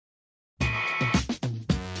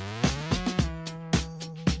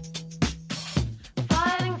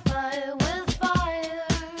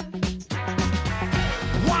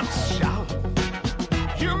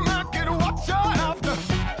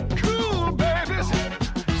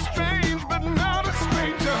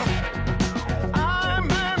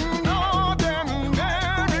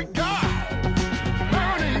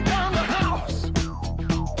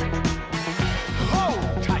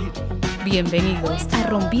Bienvenidos a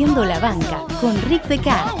Rompiendo la Banca con Rick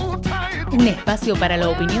Decar, un espacio para la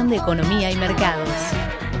opinión de economía y mercados.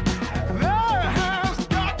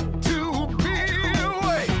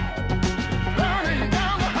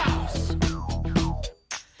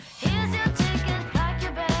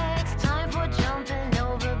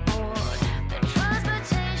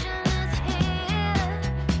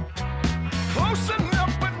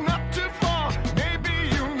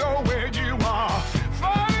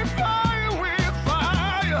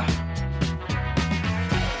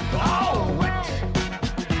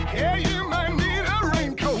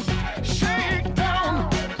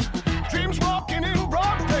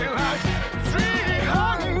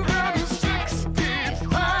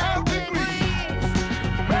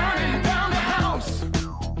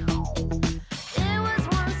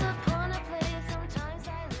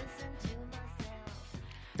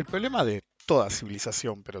 El problema de toda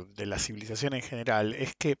civilización, pero de la civilización en general,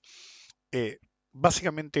 es que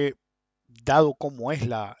básicamente, dado cómo es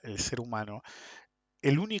el ser humano,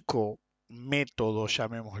 el único método,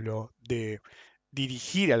 llamémoslo, de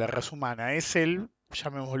dirigir a la raza humana es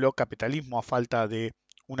llamémoslo, capitalismo a falta de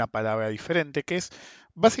una palabra diferente, que es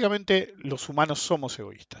básicamente los humanos somos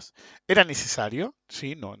egoístas. Era necesario,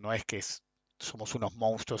 ¿sí? No es que somos unos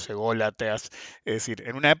monstruos ególatras, es decir,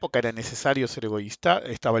 en una época era necesario ser egoísta,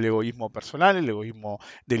 estaba el egoísmo personal, el egoísmo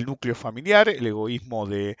del núcleo familiar, el egoísmo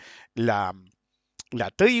de la,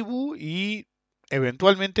 la tribu y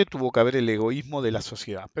eventualmente tuvo que haber el egoísmo de la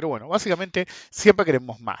sociedad. Pero bueno, básicamente siempre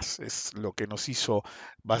queremos más. Es lo que nos hizo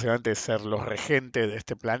básicamente ser los regentes de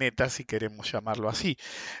este planeta, si queremos llamarlo así.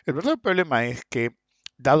 El verdadero problema es que,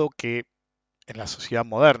 dado que en la sociedad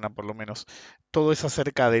moderna por lo menos, todo es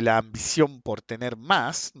acerca de la ambición por tener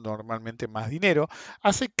más, normalmente más dinero,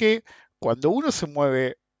 hace que cuando uno se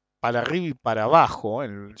mueve para arriba y para abajo,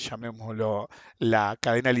 llamémoslo la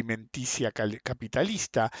cadena alimenticia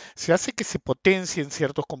capitalista, se hace que se potencien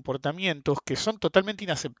ciertos comportamientos que son totalmente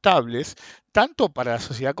inaceptables, tanto para la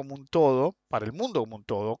sociedad como un todo, para el mundo como un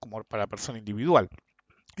todo, como para la persona individual.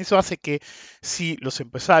 Eso hace que si los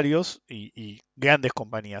empresarios y grandes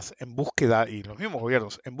compañías en búsqueda, y los mismos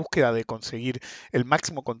gobiernos, en búsqueda de conseguir el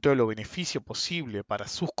máximo control o beneficio posible para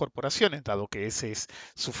sus corporaciones, dado que esa es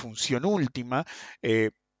su función última,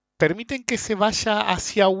 permiten que se vaya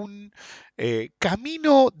hacia un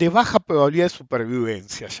camino de baja probabilidad de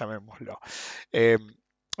supervivencia, llamémoslo. Eh,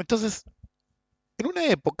 entonces, en una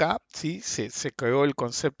época, ¿sí? Se creó el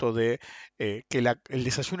concepto de que el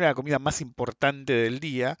desayuno era la comida más importante del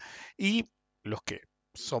día y los que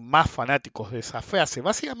son más fanáticos de esa frase,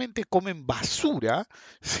 básicamente comen basura,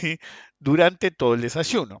 ¿sí? Durante todo el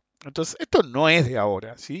desayuno. Entonces, esto no es de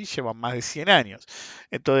ahora, ¿sí? Llevan más de 100 años.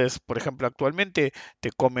 Entonces, por ejemplo, actualmente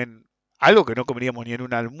te comen algo que no comeríamos ni en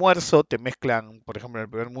un almuerzo, te mezclan, por ejemplo, en el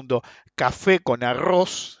primer mundo, café con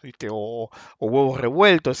arroz, ¿viste? O huevos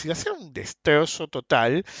revueltos, y hacer un destrozo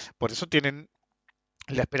total. Por eso tienen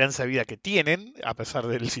la esperanza de vida que tienen, a pesar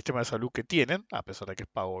del sistema de salud que tienen, a pesar de que es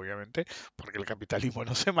pago, obviamente, porque el capitalismo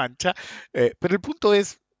no se mancha. Pero el punto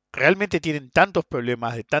es, realmente tienen tantos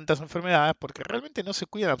problemas de tantas enfermedades porque realmente no se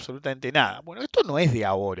cuidan absolutamente nada. Bueno, esto no es de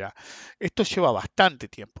ahora, esto lleva bastante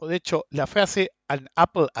tiempo. De hecho, la frase "An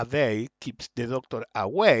apple a day keeps the doctor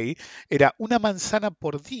away" era una manzana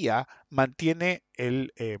por día mantiene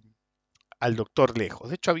al doctor lejos.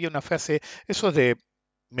 De hecho, había una frase, eso es de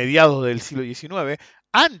mediados del siglo XIX.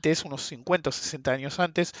 Antes, unos 50 o 60 años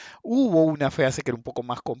antes, hubo una frase que era un poco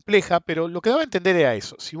más compleja, pero lo que daba a entender era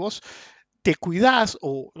eso. Si vos te cuidás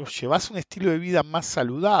o llevas un estilo de vida más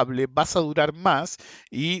saludable, vas a durar más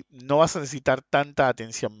y no vas a necesitar tanta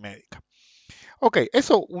atención médica. Ok,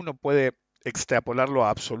 eso uno puede extrapolarlo a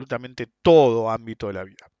absolutamente todo ámbito de la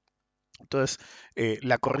vida. Entonces,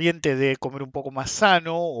 la corriente de comer un poco más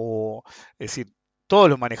sano, es decir, todos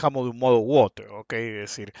lo manejamos de un modo u otro, ¿ok?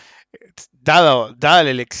 Es decir, dada la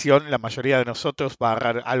elección, la mayoría de nosotros va a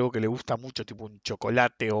agarrar algo que le gusta mucho, tipo un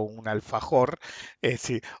chocolate o un alfajor, es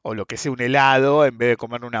decir, o lo que sea un helado, en vez de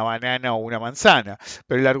comer una banana o una manzana.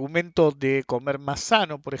 Pero el argumento de comer más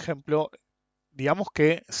sano, por ejemplo, digamos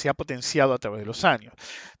que se ha potenciado a través de los años.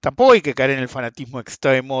 Tampoco hay que caer en el fanatismo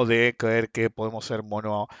extremo de creer que podemos ser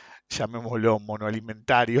llamémoslo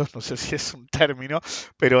monoalimentarios, no sé si es un término,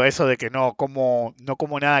 pero eso de que no como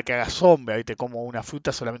nada que haga sombra, y te como una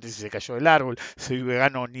fruta solamente si se cayó del árbol, soy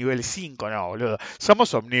vegano nivel 5, no, boludo.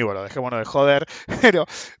 Somos omnívoros, dejémonos de joder, pero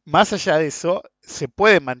más allá de eso, se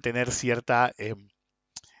puede mantener cierta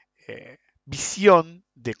visión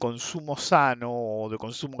de consumo sano o de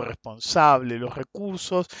consumo responsable de los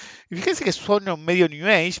recursos. Y fíjense que suena medio New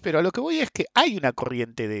Age, pero a lo que voy es que hay una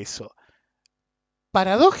corriente de eso.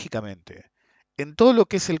 Paradójicamente, en todo lo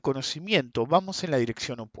que es el conocimiento vamos en la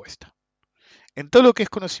dirección opuesta. En todo lo que es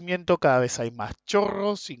conocimiento cada vez hay más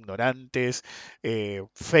chorros, ignorantes,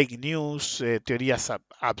 fake news, teorías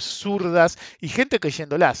absurdas y gente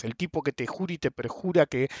creyéndolas. El tipo que te jura y te perjura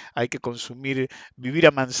que hay que consumir, vivir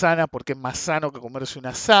a manzana porque es más sano que comerse un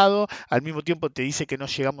asado, al mismo tiempo te dice que no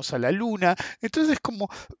llegamos a la luna. Entonces es como,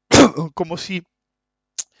 como si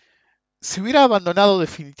se hubiera abandonado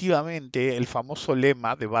definitivamente el famoso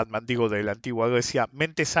lema de Batman, digo del antiguo, que decía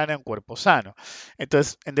mente sana en cuerpo sano.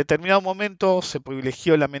 Entonces, en determinado momento se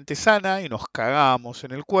privilegió la mente sana y nos cagamos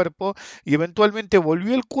en el cuerpo y eventualmente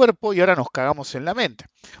volvió el cuerpo y ahora nos cagamos en la mente.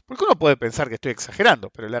 Porque uno puede pensar que estoy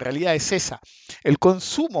exagerando, pero la realidad es esa. El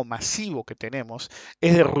consumo masivo que tenemos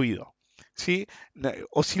es de ruido. ¿Sí?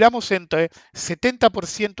 Oscilamos entre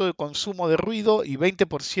 70% de consumo de ruido y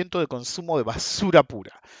 20% de consumo de basura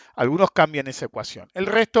pura. Algunos cambian esa ecuación. El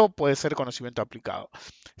resto puede ser conocimiento aplicado.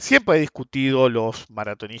 Siempre he discutido los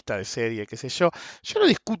maratonistas de serie, qué sé yo. Yo no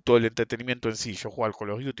discuto el entretenimiento en sí. Yo juego al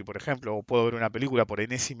Call of Duty, por ejemplo, o puedo ver una película por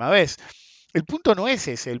enésima vez. El punto no es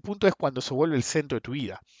ese, el punto es cuando se vuelve el centro de tu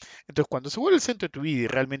vida. Entonces, cuando se vuelve el centro de tu vida y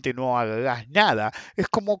realmente no hagas nada, es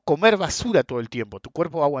como comer basura todo el tiempo. Tu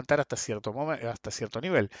cuerpo va a aguantar hasta cierto momento, hasta cierto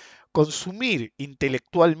nivel. Consumir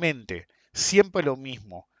intelectualmente siempre lo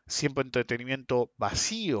mismo, siempre entretenimiento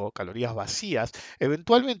vacío, calorías vacías,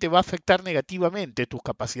 eventualmente va a afectar negativamente tus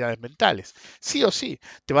capacidades mentales. Sí o sí,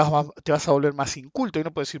 te vas a volver más inculto y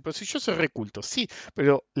no puedes decir, pero si yo soy reculto, sí,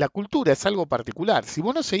 pero la cultura es algo particular. Si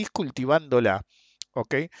vos no seguís cultivándola,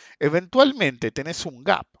 ¿ok? Eventualmente tenés un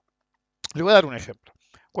gap. Le voy a dar un ejemplo.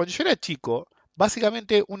 Cuando yo era chico,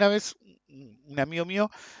 básicamente una vez un amigo mío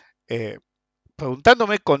eh,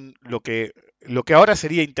 preguntándome con lo que ahora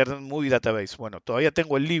sería Internet Movie Database. Bueno, todavía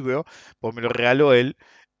tengo el libro, porque me lo regaló él.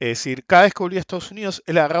 Es decir, cada vez que volví a Estados Unidos,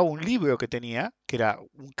 él agarraba un libro que tenía, que era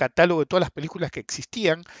un catálogo de todas las películas que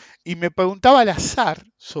existían, y me preguntaba al azar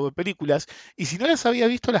sobre películas, y si no las había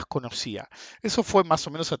visto, las conocía. Eso fue más o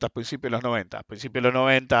menos hasta principios de los 90. Principios de los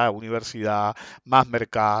 90, universidad, más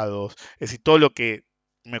mercados, es decir, todo lo que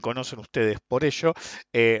me conocen ustedes por ello,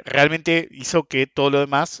 realmente hizo que todo lo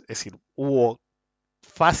demás, es decir, hubo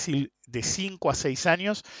fácil de 5 a 6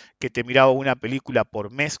 años que te miraba una película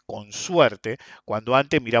por mes con suerte, cuando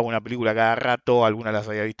antes miraba una película cada rato, algunas las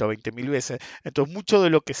había visto 20.000 veces. Entonces mucho de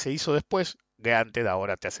lo que se hizo después, de antes, de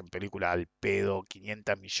ahora te hacen películas al pedo,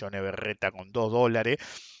 500 millones de berreta con $2, es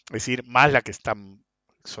decir, más la que están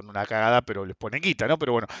son una cagada, pero les ponen guita, ¿no?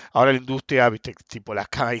 Pero bueno, ahora la industria, viste, tipo las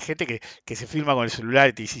cámaras, hay gente que se filma con el celular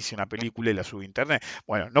y te dice hice una película y la sube a internet.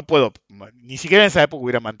 Bueno, no puedo, ni siquiera en esa época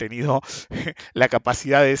hubiera mantenido la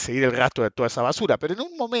capacidad de seguir el rastro de toda esa basura. Pero en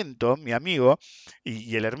un momento, mi amigo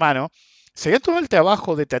y el hermano se habían tomado el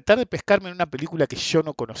trabajo de tratar de pescarme en una película que yo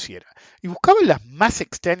no conociera. Y buscaban las más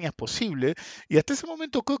extrañas posibles, y hasta ese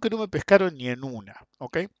momento creo que no me pescaron ni en una,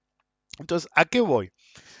 ¿ok? Entonces, ¿a qué voy?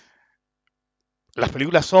 Las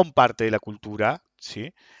películas son parte de la cultura,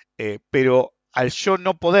 ¿sí? Pero al yo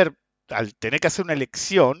no poder, al tener que hacer una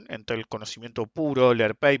elección entre el conocimiento puro,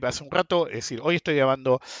 leer paper, hace un rato, es decir, hoy estoy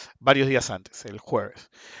grabando varios días antes, el jueves.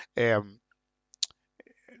 eh,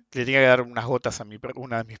 Le tenía que dar unas gotas a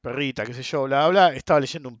una de mis perritas, qué sé yo, bla, bla, bla, estaba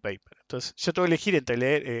leyendo un paper. Entonces, yo tengo que elegir entre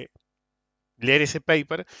leer ese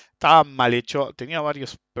paper, estaba mal hecho, tenía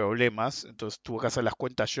varios problemas, entonces tuve que hacer las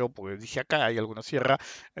cuentas yo, porque dije acá hay alguna sierra,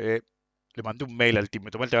 eh, le mandé un mail al team, me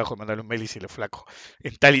tomé el trabajo de mandarle un mail y decirle, flaco,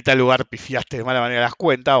 en tal y tal lugar pifiaste de mala manera las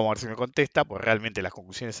cuentas, vamos a ver si me contesta, pues realmente las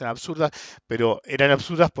conclusiones eran absurdas, pero eran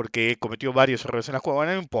absurdas porque he cometido varios errores en las cuentas,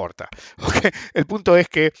 bueno, no importa. Okay. El punto es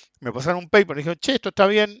que me pasaron un paper, me dijeron, che, esto está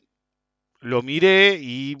bien, lo miré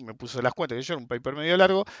y me puse las cuentas, que yo era un paper medio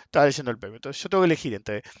largo, estaba leyendo el paper. Entonces yo tengo que elegir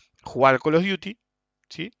entre jugar Call of Duty,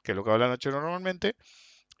 ¿sí? Que es lo que hago la noche normalmente,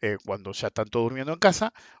 cuando ya están todos durmiendo en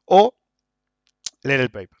casa, o leer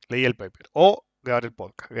el paper, leí el paper, o grabar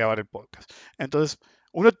el podcast. Entonces,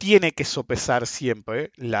 uno tiene que sopesar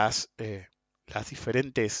siempre las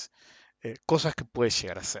diferentes cosas que puede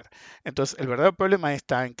llegar a ser. Entonces, el verdadero problema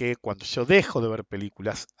está en que cuando yo dejo de ver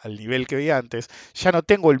películas al nivel que veía antes, ya no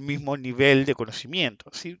tengo el mismo nivel de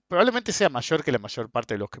conocimiento. ¿Sí? Probablemente sea mayor que la mayor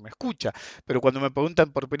parte de los que me escucha, pero cuando me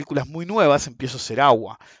preguntan por películas muy nuevas, empiezo a hacer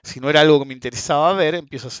agua. Si no era algo que me interesaba ver,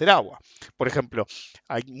 empiezo a hacer agua. Por ejemplo,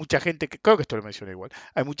 hay mucha gente que, creo que esto lo mencioné igual,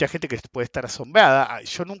 hay mucha gente que puede estar asombrada.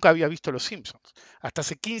 Yo nunca había visto Los Simpsons. Hasta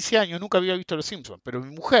hace 15 años nunca había visto Los Simpsons, pero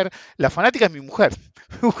mi mujer, la fanática es mi mujer.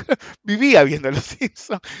 Vivía viendo Los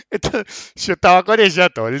Simpsons. Entonces, yo estaba con ella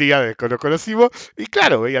todo el día desde que nos conocimos y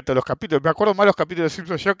claro, veía todos los capítulos. Me acuerdo más los capítulos de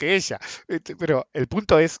Simpsons yo que ella. Pero el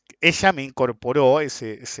punto es, ella me incorporó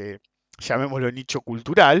llamémoslo nicho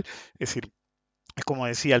cultural, es decir, Es como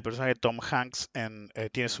decía el personaje de Tom Hanks en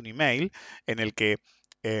Tienes un email, en el que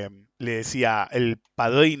le decía, el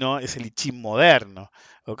padrino es el I Ching moderno,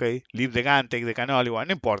 ¿ok? Live the gun, take the cannoli, bueno,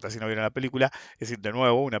 no importa si no vieron la película, es decir, de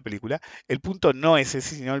nuevo, una película. El punto no es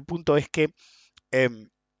ese, sino el punto es que em,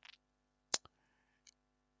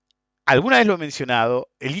 alguna vez lo he mencionado,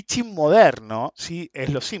 el I Ching moderno, sí,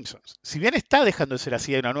 es Los Simpsons. Si bien está dejando de ser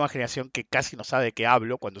así, hay una nueva generación que casi no sabe de qué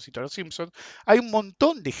hablo cuando cito a Los Simpsons, hay un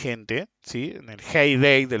montón de gente, sí, en el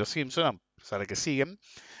heyday de Los Simpsons, a pesar de que siguen,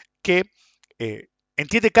 que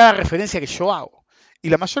entiende cada referencia que yo hago. Y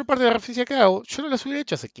la mayor parte de las referencias que hago, yo no las hubiera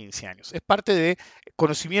hecho hace 15 años. Es parte de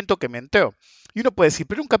conocimiento que me entró. Y uno puede decir,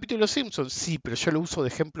 pero un capítulo de Los Simpsons, sí, pero yo lo uso de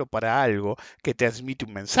ejemplo para algo que transmite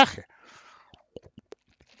un mensaje.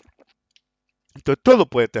 Entonces todo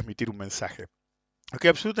puede transmitir un mensaje. Ok,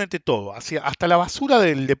 absolutamente todo. Hasta la basura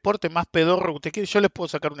del deporte más pedorro que usted quiere, yo les puedo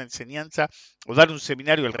sacar una enseñanza o dar un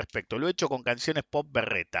seminario al respecto. Lo he hecho con canciones pop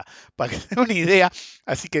berreta, para que se den una idea.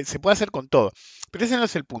 Así que se puede hacer con todo. Pero ese no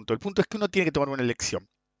es el punto. El punto es que uno tiene que tomar una elección.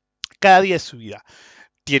 Cada día de su vida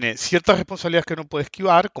tiene ciertas responsabilidades que no puede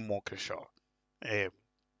esquivar, como que yo. eh,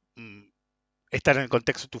 mm, Estar en el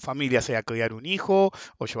contexto de tu familia, sea criar un hijo,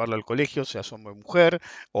 o llevarlo al colegio, sea hombre o mujer,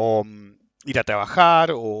 o ir a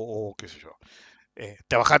trabajar, o qué sé yo,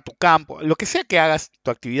 trabajar tu campo, lo que sea que hagas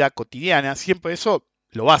tu actividad cotidiana, siempre eso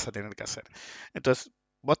lo vas a tener que hacer. Entonces,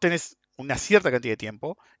 vos tenés una cierta cantidad de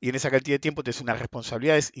tiempo y en esa cantidad de tiempo tenés unas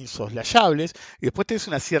responsabilidades insoslayables y después tenés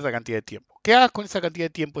una cierta cantidad de tiempo. ¿Qué hagas con esa cantidad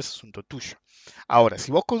de tiempo es asunto tuyo? Ahora,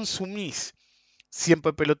 si vos consumís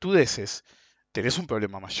siempre pelotudeces, tenés un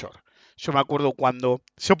problema mayor. Yo me acuerdo cuando,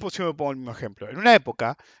 yo me pongo el mismo ejemplo, en una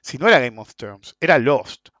época, si no era Game of Thrones, era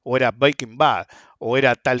Lost, o era Breaking Bad, o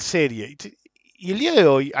era tal serie. Y el día de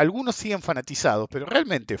hoy, algunos siguen fanatizados, pero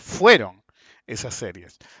realmente fueron esas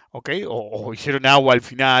series, ¿ok? O hicieron agua al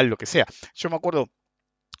final, lo que sea. Yo me acuerdo,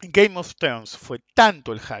 en Game of Thrones fue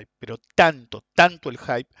tanto el hype, pero tanto, tanto el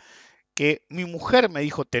hype, que mi mujer me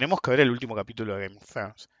dijo, tenemos que ver el último capítulo de Game of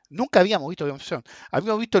Thrones. Nunca habíamos visto Game of Thrones.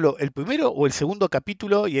 Habíamos visto el primero o el segundo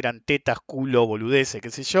capítulo y eran tetas, culo, boludeces, qué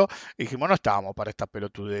sé yo. Y dijimos, no estábamos para estas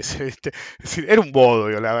pelotudeces, ¿viste? Es decir, era un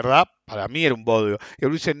bodrio, la verdad. Para mí era un bodrio. Y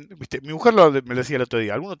algunos dicen, ¿viste? Mi mujer me lo decía el otro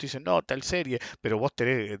día. Algunos te dicen, no, tal serie, pero vos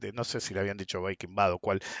tenés, no sé si le habían dicho Breaking Bad o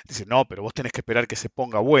cuál. Dicen, no, pero vos tenés que esperar que se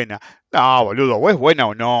ponga buena. No, boludo, o es buena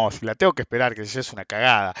o no. Si la tengo que esperar, que es una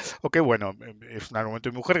cagada. Ok, bueno, es un argumento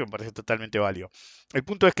de mi mujer que me parece totalmente válido. El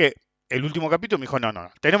punto es que el último capítulo me dijo, no, no,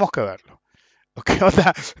 no, tenemos que verlo. ¿Ok?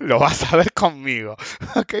 Onda, lo vas a ver conmigo.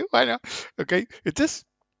 Ok, bueno, ok. Entonces,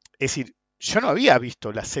 es decir, yo no había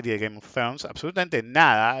visto la serie de Game of Thrones, absolutamente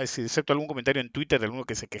nada, es decir, excepto algún comentario en Twitter de alguno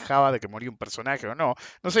que se quejaba de que moría un personaje o no.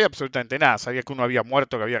 No sabía absolutamente nada, sabía que uno había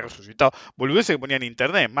muerto, que había resucitado. Boludeces que ponía en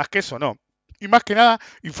internet, más que eso no. Y más que nada,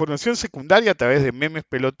 información secundaria a través de memes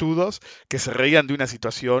pelotudos que se reían de una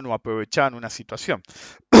situación o aprovechaban una situación.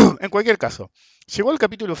 En cualquier caso, llegó el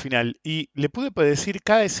capítulo final y le pude predecir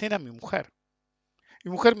cada escena a mi mujer.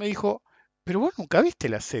 Mi mujer me dijo, pero vos nunca viste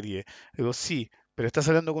la serie. Digo, sí, pero estás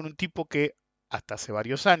hablando con un tipo que hasta hace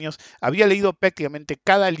varios años había leído prácticamente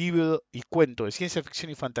cada libro y cuento de ciencia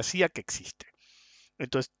ficción y fantasía que existe.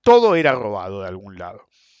 Entonces, todo era robado de algún lado.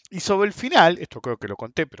 Y sobre el final, esto creo que lo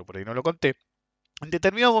conté, pero por ahí no lo conté, en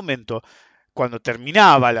determinado momento cuando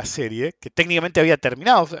terminaba la serie, que técnicamente había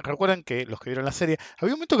terminado, recuerdan que los que vieron la serie,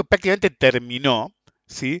 había un momento que prácticamente terminó,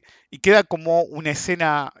 ¿sí? Y queda como una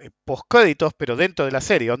escena post créditos, pero dentro de la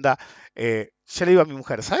serie, onda, ya le digo a mi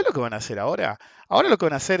mujer, ¿sabes lo que van a hacer ahora? Ahora lo que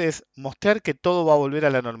van a hacer es mostrar que todo va a volver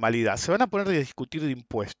a la normalidad, se van a poner a discutir de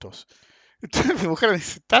impuestos. Entonces mi mujer me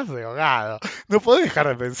dice, estás drogado, no podés dejar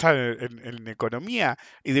de pensar en economía.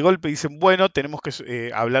 Y de golpe dicen, bueno, tenemos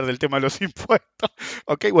que hablar del tema de los impuestos.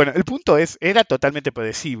 Ok, bueno, el punto es, era totalmente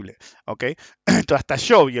predecible. Ok, entonces hasta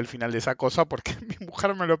yo vi el final de esa cosa porque mi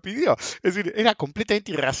mujer me lo pidió. Es decir, era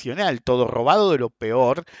completamente irracional, todo robado de lo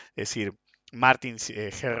peor. Es decir, Martin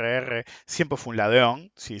GRR siempre fue un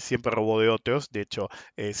ladrón, sí, siempre robó de otros. De hecho,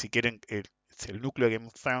 si quieren, el núcleo de Game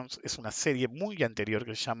of Thrones es una serie muy anterior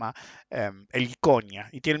que se llama El Iconia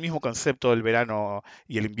y tiene el mismo concepto del verano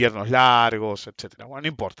y el invierno largos, etcétera. Bueno, no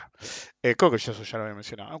importa. Creo que yo eso ya lo había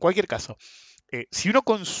mencionado. En cualquier caso, si uno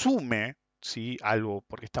consume ¿sí? algo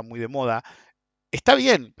porque está muy de moda, está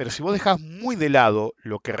bien, pero si vos dejas muy de lado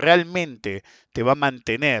lo que realmente te va a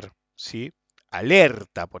mantener, ¿sí?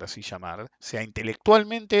 alerta, por así llamar, sea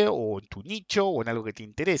intelectualmente o en tu nicho o en algo que te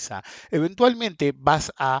interesa, eventualmente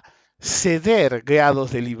vas a ceder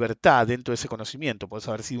grados de libertad dentro de ese conocimiento. Puedes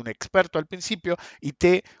haber sido un experto al principio y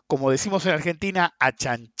como decimos en Argentina,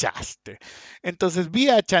 achanchaste. Entonces,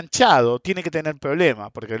 vía achanchado tiene que tener problema,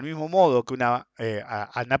 porque del mismo modo que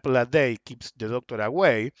an apple a day keeps the doctor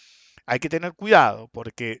away, hay que tener cuidado,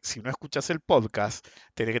 porque si no escuchas el podcast,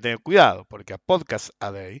 tienes que tener cuidado, porque a podcast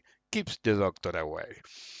a day keeps the doctor away.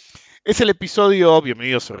 Es el episodio,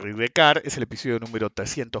 bienvenidos a Rick Becar, es el episodio número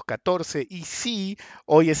 314 y sí,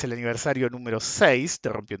 hoy es el aniversario número 6 de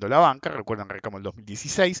Rompiendo la Banca, recuerdan que arrancamos el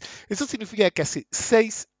 2016, eso significa que hace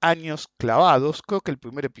 6 años clavados, creo que el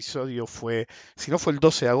primer episodio fue, si no fue el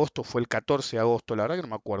 12 de agosto, fue el 14 de agosto, la verdad que no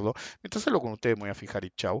me acuerdo, mientras hablo con ustedes me voy a fijar y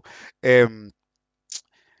chau.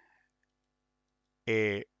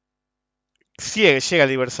 Llega el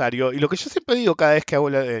aniversario y lo que yo siempre digo cada vez que hago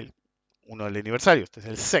uno del aniversario, este es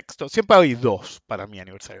el sexto, siempre hay dos para mi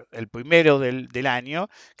aniversario. El primero del año,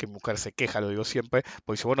 que mi mujer se queja, lo digo siempre,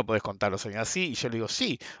 porque dice, vos no podés contar los años así, y yo le digo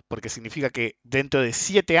sí, porque significa que dentro de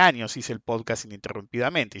 7 años hice el podcast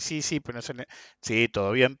ininterrumpidamente. Y sí, pero no es sí,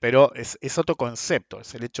 todo bien, pero es otro concepto,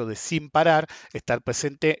 es el hecho de sin parar estar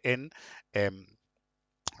presente en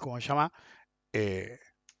 ¿cómo se llama? 7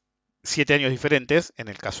 años diferentes en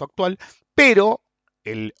el caso actual, pero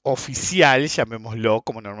el oficial, llamémoslo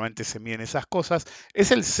como normalmente se miden esas cosas, es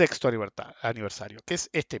el sexto aniversario, que es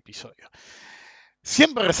este episodio.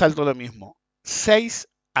 Siempre resalto lo mismo, 6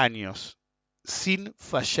 años sin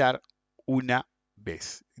fallar una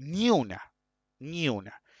vez, ni una.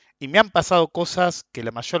 Y me han pasado cosas que la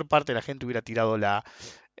mayor parte de la gente hubiera tirado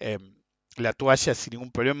em, la toalla sin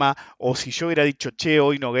ningún problema, o si yo hubiera dicho, che,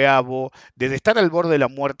 hoy no grabo, desde estar al borde de la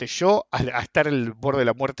muerte yo, a estar al borde de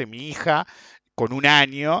la muerte mi hija, con 1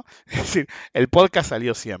 año, es decir, el podcast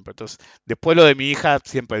salió siempre. Entonces, después lo de mi hija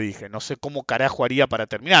siempre dije, no sé cómo carajo haría para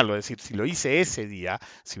terminarlo, es decir, si lo hice ese día,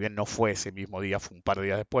 si bien no fue ese mismo día, fue un par de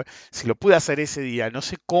días después, si lo pude hacer ese día, no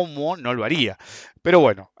sé cómo no lo haría. Pero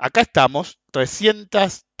bueno, acá estamos,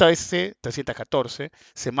 314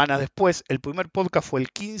 semanas después. El primer podcast fue el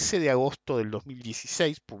 15 de agosto del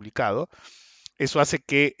 2016 publicado. Eso hace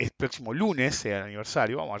que el próximo lunes sea el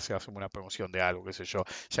aniversario. Vamos a ver si hacemos una promoción de algo, qué sé yo.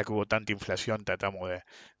 Ya que hubo tanta inflación, tratamos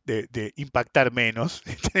de impactar menos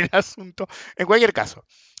en el asunto. En cualquier caso,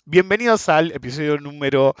 bienvenidos al episodio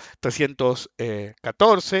número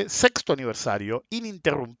 314, sexto aniversario,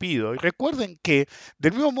 ininterrumpido. Y recuerden que,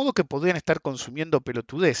 del mismo modo que podrían estar consumiendo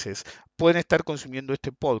pelotudeces, pueden estar consumiendo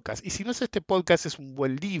este podcast. Y si no es este podcast, es un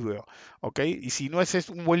buen libro, ¿ok? Y si no es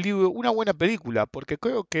un buen libro, una buena película, porque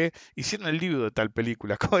creo que hicieron el libro de tal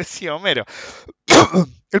película, como decía Homero.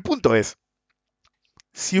 El punto es,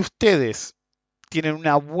 si ustedes tienen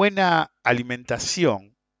una buena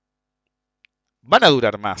alimentación, van a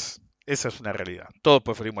durar más. Esa es una realidad. Todos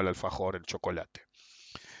preferimos el alfajor, el chocolate.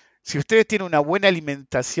 Si ustedes tienen una buena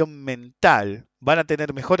alimentación mental, van a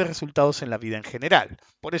tener mejores resultados en la vida en general.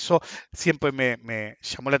 Por eso siempre me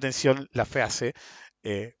llamó la atención la frase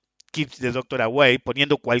Keep the Doctor Away,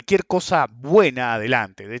 poniendo cualquier cosa buena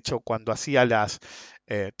adelante. De hecho, cuando hacía las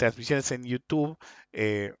transmisiones en YouTube,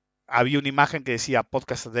 había una imagen que decía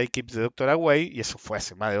Podcast a Day Keeps the Doctor Away, y eso fue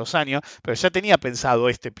hace más de 2 años, pero ya tenía pensado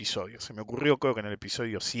este episodio. Se me ocurrió creo que en el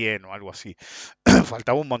episodio 100 o algo así.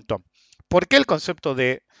 Faltaba un montón. ¿Por qué el concepto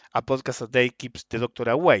de A Podcast a Day Keeps the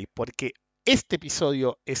Doctor Away? Porque este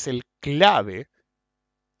episodio es el clave,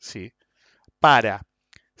 ¿sí? Para,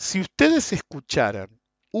 si ustedes escucharan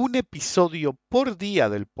un episodio por día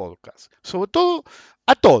del podcast, sobre todo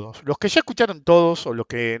a todos, los que ya escucharon todos o los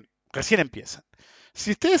que recién empiezan.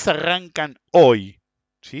 Si ustedes arrancan hoy,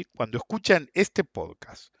 ¿sí? Cuando escuchan este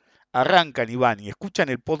podcast, arrancan y van y escuchan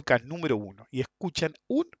el podcast número 1 y escuchan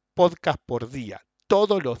un podcast por día,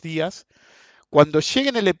 todos los días, cuando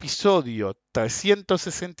lleguen el episodio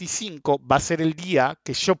 365 va a ser el día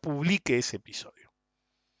que yo publique ese episodio.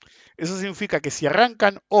 Eso significa que si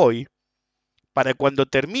arrancan hoy, para cuando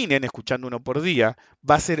terminen escuchando uno por día,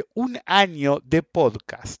 va a ser 1 año de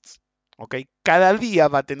podcasts. ¿Ok? Cada día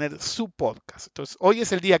va a tener su podcast. Entonces, hoy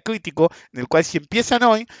es el día crítico en el cual si empiezan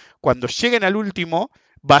hoy, cuando lleguen al último,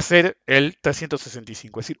 va a ser el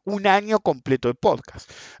 365. Es decir, 1 año completo de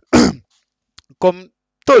podcast. Con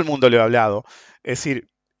todo el mundo le he hablado. Es decir,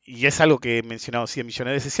 y es algo que he mencionado 100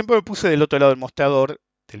 millones de veces, siempre me puse del otro lado del mostrador,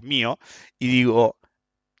 del mío, y digo,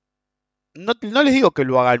 no les digo que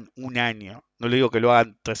lo hagan 1 año, no les digo que lo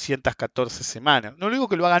hagan 314 semanas, no les digo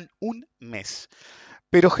que lo hagan 1 mes,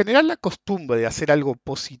 pero generar la costumbre de hacer algo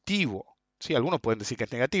positivo, ¿sí? Algunos pueden decir que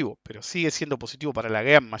es negativo, pero sigue siendo positivo para la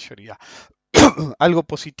gran mayoría. Algo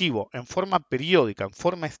positivo en forma periódica, en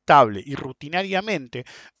forma estable y rutinariamente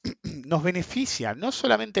nos beneficia no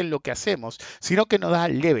solamente en lo que hacemos, sino que nos da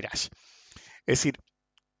leverage. Es decir,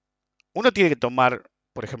 uno tiene que tomar,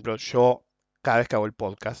 por ejemplo, yo cada vez que hago el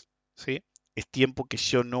podcast, ¿sí? Es tiempo que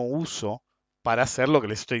yo no uso para hacer lo que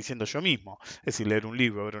les estoy diciendo yo mismo. Es decir, leer un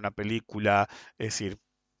libro, ver una película, es decir,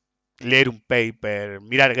 leer un paper,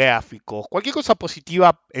 mirar gráficos, cualquier cosa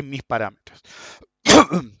positiva en mis parámetros.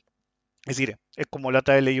 Es decir, es como la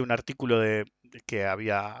otra vez leí un artículo que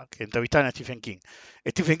entrevistaban a Stephen King.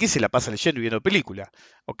 Stephen King se la pasa leyendo y viendo películas,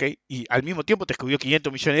 ¿ok? Y al mismo tiempo te escribió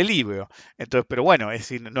 500 millones de libros. Entonces, pero bueno, es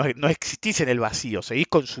decir, no existís en el vacío, seguís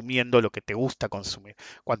consumiendo lo que te gusta consumir.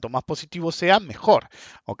 Cuanto más positivo sea, mejor,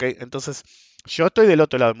 ¿ok? Entonces, yo estoy del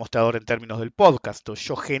otro lado del mostrador en términos del podcast,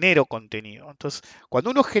 yo genero contenido. Entonces,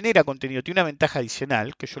 cuando uno genera contenido, tiene una ventaja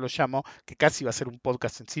adicional, que yo lo llamo, que casi va a ser un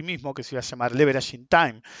podcast en sí mismo, que se va a llamar Leveraging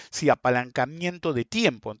Time, sí, apalancamiento de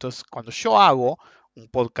tiempo. Entonces, cuando yo hago un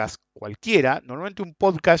podcast cualquiera, normalmente un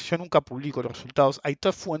podcast yo nunca publico los resultados. Hay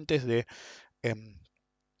tres fuentes de em,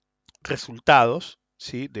 resultados,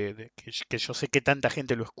 ¿sí? Que yo sé que tanta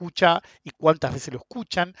gente lo escucha y cuántas veces lo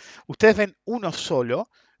escuchan. Ustedes ven uno solo,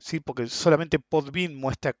 ¿sí? Porque solamente Podbean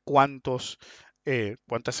muestra cuántas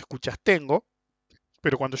escuchas tengo.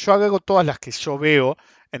 Pero cuando yo agrego todas las que yo veo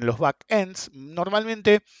en los backends,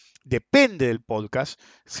 normalmente depende del podcast,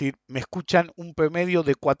 si me escuchan un promedio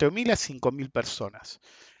de 4.000 a 5.000 personas.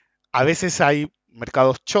 A veces hay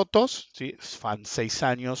mercados chotos, ¿sí? Fan 6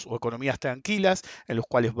 años o economías tranquilas, en los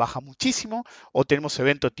cuales baja muchísimo, o tenemos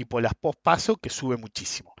eventos tipo las post-paso que sube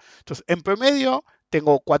muchísimo. Entonces, en promedio,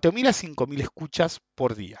 tengo 4.000 a 5.000 escuchas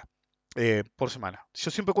por día, por semana. Yo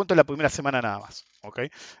siempre cuento la primera semana nada más, ¿ok?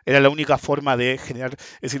 Era la única forma de generar.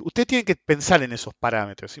 Es decir, usted tiene que pensar en esos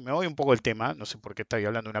parámetros. Si me voy un poco del tema, no sé por qué estoy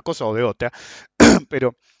hablando de una cosa o de otra,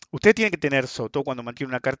 pero usted tiene que tener, sobre todo cuando mantiene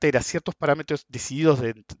una cartera, ciertos parámetros decididos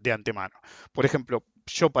de antemano. Por ejemplo,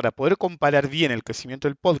 yo para poder comparar bien el crecimiento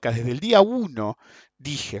del podcast desde el día uno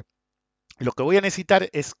dije, lo que voy a necesitar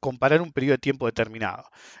es comparar un periodo de tiempo determinado.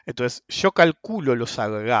 Entonces, yo calculo los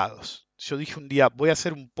agregados. Yo dije un día, voy a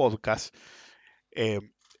hacer un podcast eh,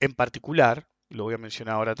 en particular, lo voy a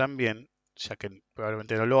mencionar ahora también, ya que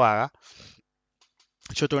probablemente no lo haga.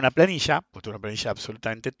 Yo tengo una planilla, pues tengo una planilla de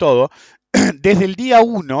absolutamente todo, desde el día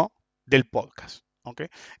uno del podcast. ¿Ok?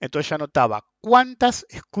 Entonces ya anotaba cuántas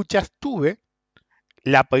escuchas tuve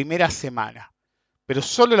la primera semana, pero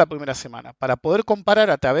solo la primera semana, para poder comparar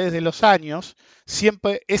a través de los años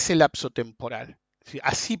siempre ese lapso temporal. ¿Sí?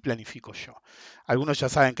 Así planifico yo. Algunos ya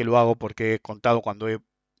saben que lo hago porque he contado cuando he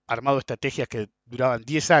armado estrategias que duraban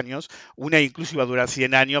 10 años, una incluso iba a durar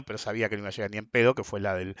 100 años, pero sabía que no iba a llegar ni en pedo, que fue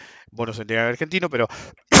la del bono centenario argentino, pero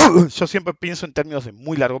yo siempre pienso en términos de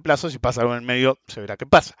muy largo plazo, si pasa algo en el medio, se verá qué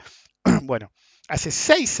pasa. Bueno, hace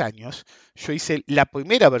 6 años yo hice la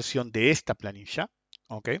primera versión de esta planilla,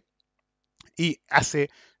 ¿ok? Y hace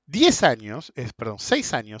 10 años, perdón,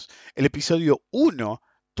 6 años, el episodio uno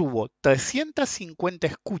tuvo 350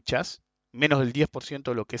 escuchas, menos del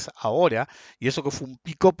 10% de lo que es ahora, y eso que fue un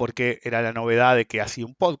pico porque era la novedad de que hacía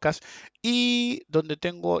un podcast, y donde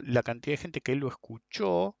tengo la cantidad de gente que lo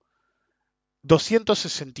escuchó,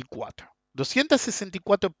 264.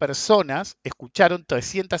 264 personas escucharon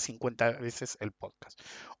 350 veces el podcast.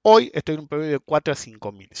 Hoy estoy en un promedio de 4 a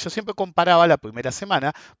 5 mil. Yo siempre comparaba la primera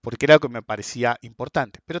semana porque era lo que me parecía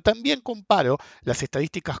importante. Pero también comparo las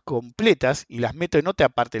estadísticas completas y las meto en otra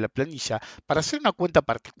parte de la planilla para hacer una cuenta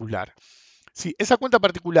particular. Si esa cuenta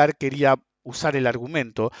particular quería usar el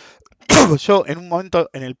argumento, yo en un momento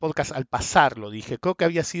en el podcast al pasarlo dije, creo que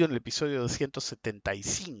había sido en el episodio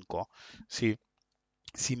 275, ¿sí?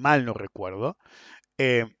 Si mal no recuerdo,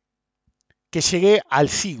 eh, que llegué al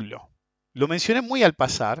siglo. Lo mencioné muy al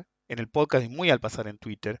pasar en el podcast y muy al pasar en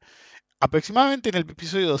Twitter. Aproximadamente en el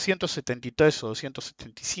episodio 273 o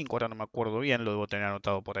 275, ahora no me acuerdo bien, lo debo tener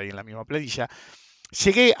anotado por ahí en la misma planilla,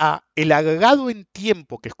 llegué a el agregado en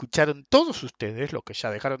tiempo que escucharon todos ustedes, los que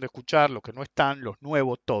ya dejaron de escuchar, los que no están, los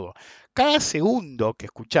nuevos, todo. Cada segundo que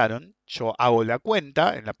escucharon, yo hago la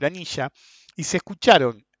cuenta en la planilla y se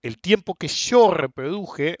escucharon el tiempo que yo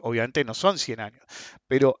reproduje, obviamente no son 100 años,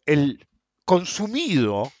 pero el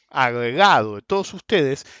consumido agregado de todos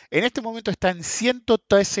ustedes en este momento está en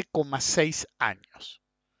 113,6 años.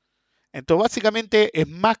 Entonces, básicamente es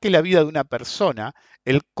más que la vida de una persona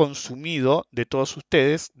el consumido de todos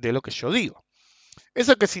ustedes de lo que yo digo.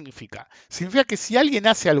 ¿Eso qué significa? Significa que si alguien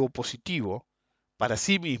hace algo positivo para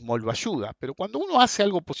sí mismo, lo ayuda. Pero cuando uno hace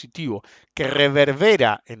algo positivo que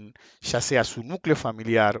reverbera en ya sea su núcleo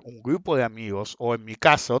familiar, un grupo de amigos o en mi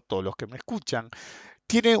caso, todos los que me escuchan,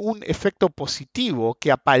 tiene un efecto positivo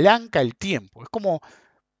que apalanca el tiempo. Es como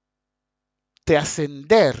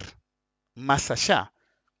trascender más allá.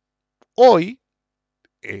 Hoy,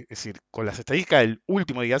 es decir, con las estadísticas del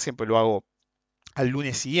último día, siempre lo hago al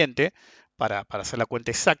lunes siguiente para hacer la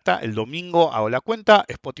cuenta exacta. El domingo hago la cuenta,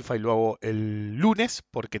 Spotify lo hago el lunes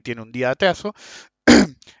porque tiene un día de atraso.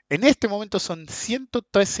 En este momento son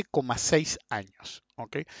 113,6 años.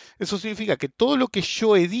 ¿Ok? Eso significa que todo lo que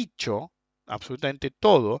yo he dicho, absolutamente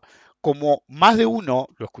todo, como más de uno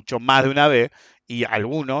lo escuchó más de una vez y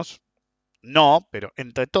algunos no, pero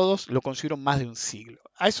entre todos lo considero más de un siglo.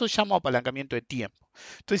 A eso llamo apalancamiento de tiempo.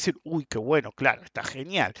 Entonces decir, uy, qué bueno, claro, está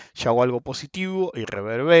genial. Yo hago algo positivo y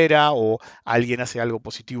reverbera, o alguien hace algo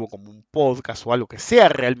positivo como un podcast o algo que sea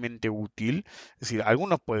realmente útil. Es decir,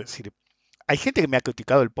 algunos pueden decir, hay gente que me ha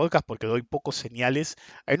criticado el podcast porque doy pocos señales.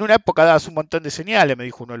 En una época dabas un montón de señales, me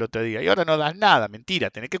dijo uno el otro día, y ahora no das nada. Mentira,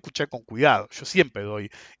 tenés que escuchar con cuidado. Yo siempre doy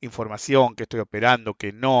información, que estoy operando,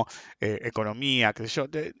 que no, economía, qué sé yo.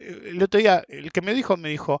 El otro día, el que me dijo,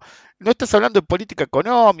 no estás hablando de política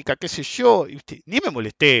económica, qué sé yo. Y, ni me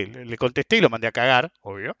molesté, le contesté y lo mandé a cagar,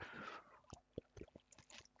 obvio.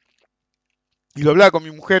 Y lo hablaba con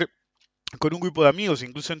mi mujer, con un grupo de amigos,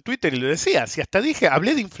 incluso en Twitter, y le decía, si hasta dije,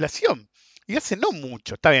 hablé de inflación. Y hace no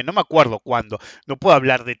mucho, está bien, no me acuerdo cuándo, no puedo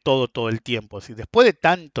hablar de todo el tiempo, así, después de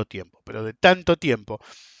tanto tiempo, pero de tanto tiempo,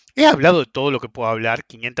 he hablado de todo lo que puedo hablar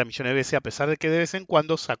 500 millones de veces, a pesar de que de vez en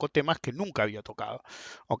cuando saco temas que nunca había tocado,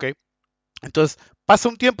 ¿ok? Entonces, pasa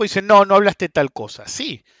un tiempo y dice, no, no hablaste tal cosa.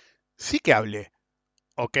 Sí, sí que hablé,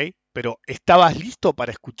 ¿ok? Pero ¿estabas listo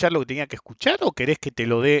para escuchar lo que tenía que escuchar o querés que te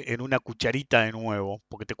lo dé en una cucharita de nuevo?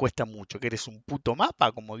 Porque te cuesta mucho, que eres un puto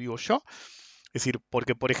mapa, como digo yo. Es decir,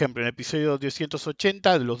 porque por ejemplo en el episodio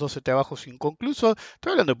 280 de los 12 trabajos inconclusos,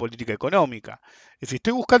 estoy hablando de política económica. Es decir,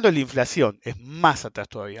 estoy buscando la inflación, es más atrás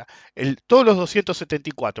todavía. Todos los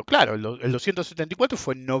 274, claro, el 274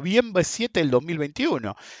 fue en noviembre 7 del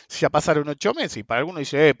 2021. Ya pasaron 8 meses y para algunos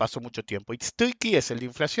dice, pasó mucho tiempo. Y Stoichi es el de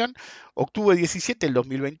inflación, octubre 17 del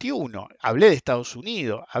 2021. Hablé de Estados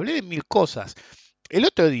Unidos, hablé de mil cosas. El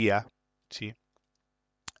otro día, sí,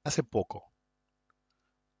 hace poco,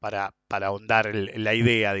 para ahondar la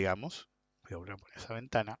idea, digamos, voy a volver por esa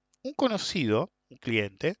ventana, un conocido, un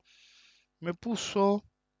cliente, me puso,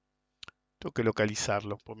 tengo que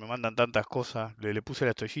localizarlo, porque me mandan tantas cosas, le puse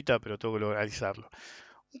la estrellita, pero tengo que localizarlo.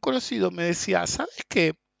 Un conocido me decía, ¿sabes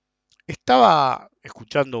qué? Estaba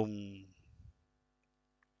escuchando un...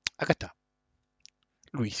 Acá está,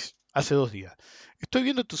 Luis, hace 2 días. Estoy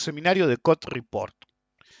viendo tu seminario de Code Report.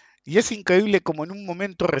 Y es increíble como en un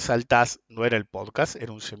momento resaltás, no era el podcast,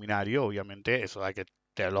 era un seminario, obviamente, eso hay que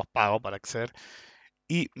te los pago para acceder.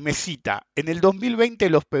 Y me cita, en el 2020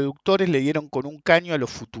 los productores le dieron con un caño a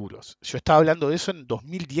los futuros. Yo estaba hablando de eso en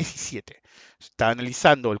 2017. Estaba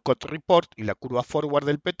analizando el Cut Report y la curva forward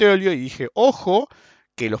del petróleo y dije, ojo,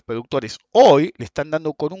 que los productores hoy le están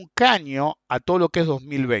dando con un caño a todo lo que es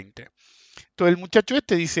 2020. Entonces el muchacho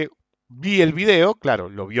este dice, vi el video, claro,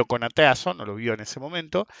 lo vio con atraso, no lo vio en ese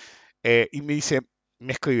momento, y me dice,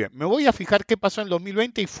 me escribe, me voy a fijar qué pasó en el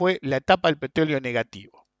 2020 y fue la etapa del petróleo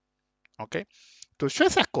negativo. ¿Ok? Entonces yo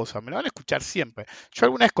esas cosas me lo van a escuchar siempre. Yo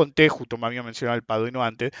alguna vez conté, justo me había mencionado el Padrino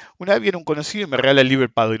antes, una vez viene un conocido y me regala el libro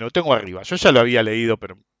El Padrino, lo tengo arriba. Yo ya lo había leído,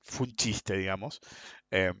 pero fue un chiste, digamos,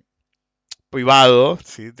 eh, privado,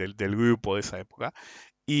 ¿sí? del grupo de esa época.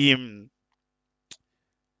 Y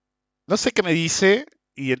no sé qué me dice,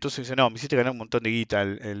 y entonces dice, no, me hiciste ganar un montón de guita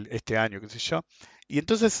este año, qué sé yo. Y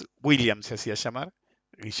entonces William se hacía llamar,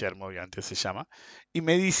 Guillermo obviamente se llama, y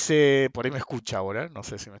me dice, por ahí me escucha ahora, no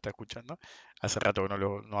sé si me está escuchando, hace rato que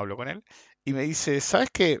no hablo con él, y me dice, ¿sabes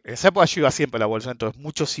qué? En esa época yo iba siempre a la bolsa, entonces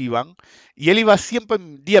muchos iban, y él iba siempre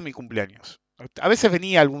el día de mi cumpleaños. A veces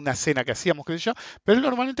venía alguna cena que hacíamos, qué sé yo, pero él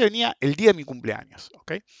normalmente venía el día de mi cumpleaños,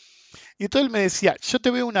 ¿ok? Y entonces él me decía, yo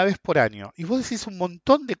te veo una vez por año y vos decís un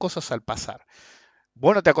montón de cosas al pasar.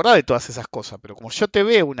 Vos no te acordás de todas esas cosas, pero como yo te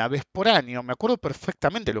veo una vez por año, me acuerdo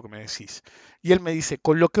perfectamente lo que me decís. Y él me dice,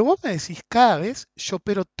 con lo que vos me decís cada vez, yo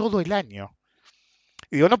opero todo el año.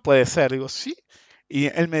 Y digo, no puede ser. Digo, sí. Y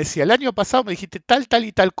él me decía, el año pasado me dijiste tal, tal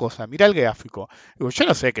y tal cosa, mira el gráfico. Digo, yo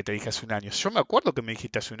no sé qué te dije hace un año, yo me acuerdo que me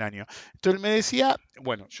dijiste hace un año. Entonces él me decía,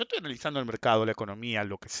 bueno, yo estoy analizando el mercado, la economía,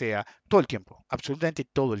 lo que sea, todo el tiempo, absolutamente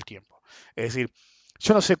todo el tiempo. Es decir,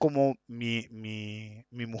 yo no sé cómo mi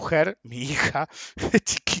mujer, mi hija, es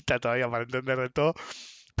chiquita todavía para entender de todo,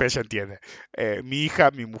 pero ella entiende. Mi hija,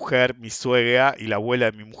 mi mujer, mi suegra y la abuela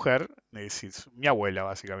de mi mujer, es decir, mi abuela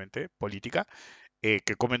básicamente, política,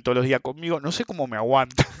 que comen todos los días conmigo, no sé cómo me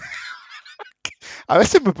aguantan. A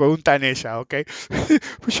veces me preguntan ella, ¿ok?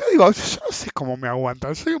 Pues yo digo, yo no sé cómo me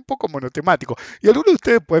aguantan, soy un poco monotemático. Y algunos de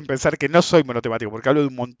ustedes pueden pensar que no soy monotemático, porque hablo de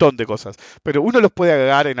un montón de cosas. Pero uno los puede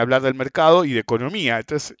agregar en hablar del mercado y de economía.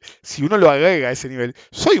 Entonces, si uno lo agrega a ese nivel,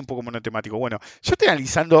 soy un poco monotemático. Bueno, yo estoy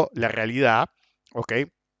analizando la realidad, ¿ok?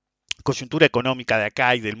 coyuntura económica de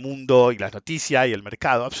acá y del mundo y las noticias y el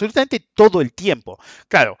mercado, absolutamente todo el tiempo.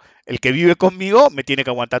 Claro, el que vive conmigo me tiene que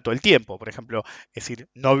aguantar todo el tiempo. Por ejemplo, es decir,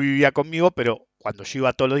 no vivía conmigo, pero cuando yo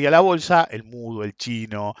iba todos los días a la bolsa, el mudo, el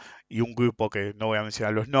chino y un grupo que no voy a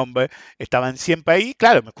mencionar los nombres, estaban siempre ahí,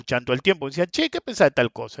 claro, me escuchaban todo el tiempo, me decían, che, ¿qué pensás de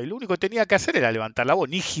tal cosa? Y lo único que tenía que hacer era levantar la voz,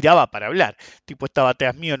 ni giraba para hablar. Tipo estaba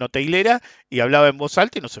atrás mío en otra hilera y hablaba en voz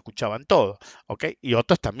alta y nos escuchaban todos, ¿ok? Y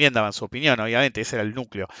otros también daban su opinión, obviamente, ese era el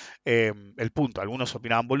núcleo, el punto. Algunos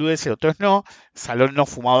opinaban boludeces, otros no. Salón no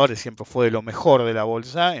fumadores siempre fue de lo mejor de la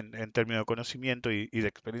bolsa en términos de conocimiento y de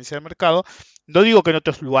experiencia de mercado. No digo que en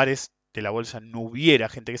otros lugares de la bolsa no hubiera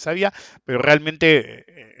gente que sabía, pero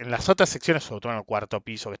realmente en las otras secciones, sobre todo en el cuarto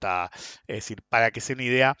piso, que está, es decir, para que se den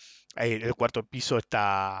una idea, el cuarto piso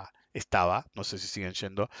estaba, no sé si siguen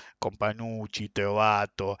yendo, con Panucci,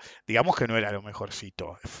 Teobato, digamos que no era lo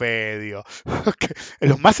mejorcito, Fedio,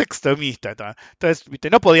 los más extremistas. Entonces, viste,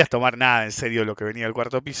 no podías tomar nada en serio lo que venía del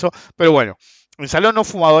cuarto piso, pero bueno, el Salón No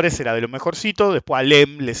Fumadores era de lo mejorcito, después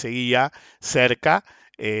Alem le seguía cerca,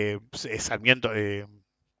 Sarmiento,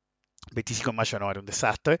 25 de mayo no era un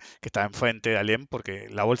desastre, que estaba enfrente de Alem, porque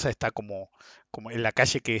la bolsa está como en la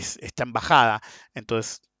calle que está en bajada,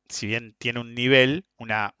 entonces, si bien tiene un nivel,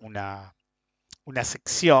 una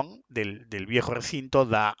sección del viejo recinto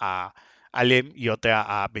da a Alem y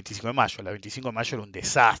otra a 25 de mayo. La 25 de mayo era un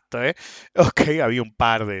desastre. Ok, había un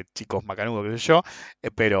par de chicos macanudos, qué sé yo,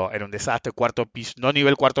 pero era un desastre. Cuarto piso, no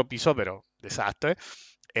nivel cuarto piso, pero desastre.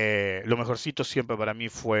 Lo mejorcito siempre para mí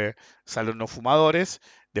fue Salón No Fumadores.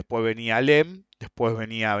 Después venía Alem, después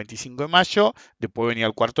venía 25 de mayo, después venía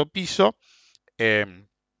el cuarto piso. Eh,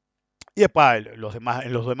 y después en los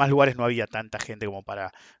demás lugares no había tanta gente como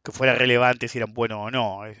para que fuera relevante si eran buenos o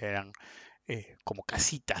no. Eran como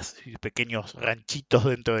casitas, y pequeños ranchitos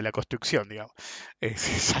dentro de la construcción, digamos.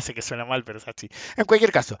 Ya sé que suena mal, pero es así. En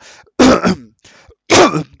cualquier caso,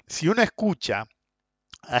 si uno escucha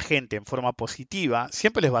a la gente en forma positiva,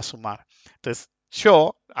 siempre les va a sumar. Entonces,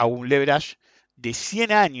 yo hago un leverage de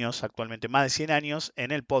 100 años, actualmente más de 100 años,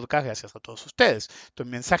 en el podcast gracias a todos ustedes. Entonces,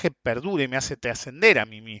 mi mensaje perdura y me hace trascender a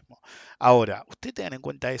mí mismo. Ahora, ustedes tengan en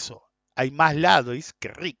cuenta eso. Hay más Ladris que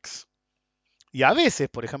Ricks. Y a veces,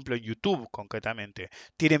 por ejemplo, en YouTube concretamente,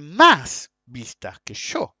 tienen más vistas que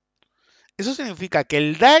yo. Eso significa que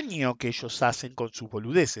el daño que ellos hacen con sus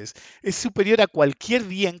boludeces es superior a cualquier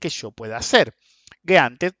bien que yo pueda hacer. Que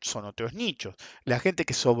antes son otros nichos. La gente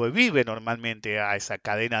que sobrevive normalmente a esa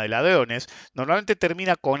cadena de ladrones, normalmente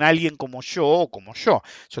termina con alguien como yo o como yo.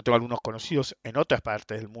 Yo tengo algunos conocidos en otras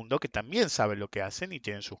partes del mundo que también saben lo que hacen y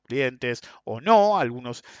tienen sus clientes o no,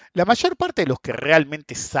 algunos. La mayor parte de los que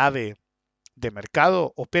realmente sabe de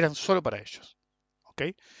mercado operan solo para ellos. ¿Ok?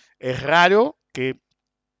 Es raro que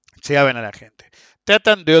lleven a la gente.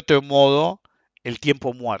 Tratan de otro modo el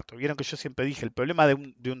tiempo muerto. Vieron que yo siempre dije, el problema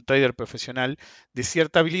de un trader profesional de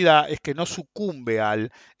cierta habilidad es que no sucumbe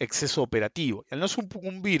al exceso operativo. Y al no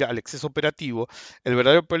sucumbir al exceso operativo, el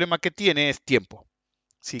verdadero problema que tiene es tiempo.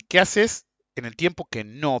 ¿Sí? ¿Qué haces en el tiempo que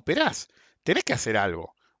no operás? Tenés que hacer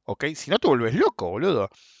algo, ¿ok? Si no te vuelves loco, boludo.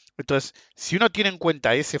 Entonces, si uno tiene en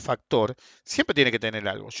cuenta ese factor, siempre tiene que tener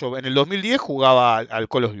algo. Yo en el 2010 jugaba al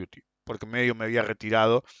Call of Duty, porque medio me había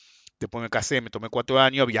retirado, después me casé, me tomé 4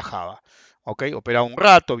 años, viajaba, ¿ok? Operaba un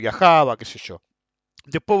rato, viajaba, qué sé yo.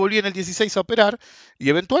 Después volví en el 16 a operar y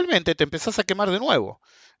eventualmente te empezás a quemar de nuevo.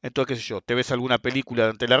 Entonces, qué sé yo, te ves alguna película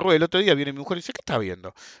ante la rueda. El otro día viene mi mujer y dice, ¿qué estás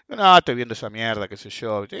viendo? No, estoy viendo esa mierda, qué sé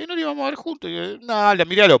yo. ¿Y no la íbamos a ver juntos? Y yo, no, la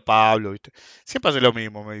miré a lo Pablo, ¿viste? Siempre hace lo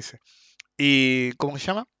mismo, me dice. ¿Y cómo se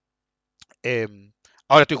llama? Em,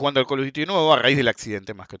 Ahora estoy jugando al Call of Duty de nuevo a raíz del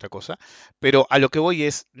accidente más que otra cosa. Pero a lo que voy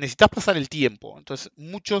es, necesitas pasar el tiempo. Entonces,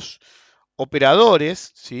 muchos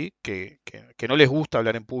operadores, ¿sí? Que no les gusta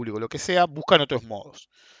hablar en público, lo que sea, buscan otros modos.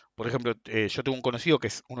 Por ejemplo, yo tengo un conocido que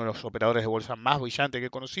es uno de los operadores de bolsa más brillantes que he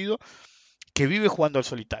conocido, que vive jugando al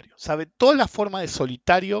solitario. Sabe todas las formas de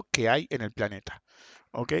solitario que hay en el planeta.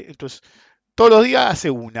 ¿Ok? Entonces, todos los días hace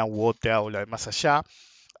una u otra o la de más allá.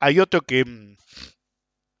 Hay otro que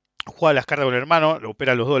juega las cartas con el hermano, lo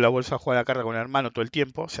opera los dos la bolsa, juega la carta con el hermano todo el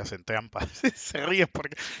tiempo, se hacen trampa, se ríen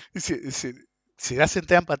porque se hacen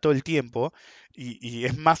trampa todo el tiempo y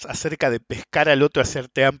es más acerca de pescar al otro a hacer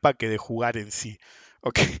trampa que de jugar en sí.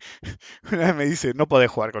 Ok, una vez me dice, no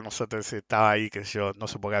podés jugar con nosotros, estaba ahí, que yo no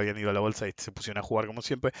sé por qué habían ido a la bolsa y se pusieron a jugar como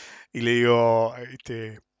siempre, y le digo,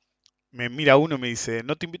 me mira uno y me dice,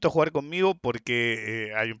 no te invito a jugar conmigo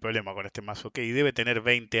porque hay un problema con este mazo, ok, y debe tener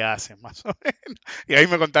 20 ases más o menos. Y ahí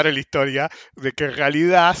me contaron la historia de que en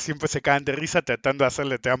realidad siempre se caen de risa tratando de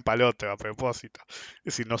hacerle trampa al otro a propósito.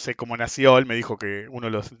 Es decir, no sé cómo nació, él me dijo que uno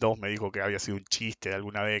de los dos me dijo que había sido un chiste de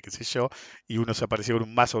alguna vez, qué sé yo, y uno se apareció con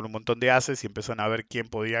un mazo con un montón de ases y empezaron a ver quién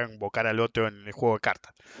podía invocar al otro en el juego de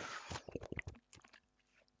cartas.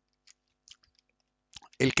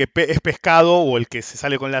 El que es pescado o el que se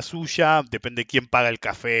sale con la suya, depende de quién paga el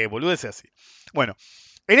café, boludeces así. Bueno,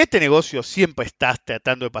 en este negocio siempre estás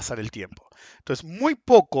tratando de pasar el tiempo. Entonces, muy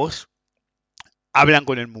pocos hablan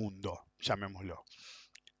con el mundo, llamémoslo.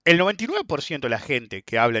 El 99% de la gente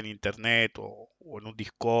que habla en internet o en un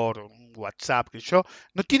Discord o en un WhatsApp, que yo,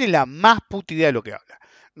 no tiene la más puta idea de lo que habla.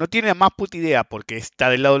 No tiene la más puta idea porque está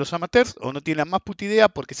del lado de los amateurs o no tiene la más puta idea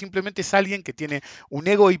porque simplemente es alguien que tiene un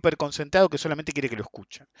ego hiperconcentrado que solamente quiere que lo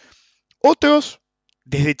escuchen. Otros,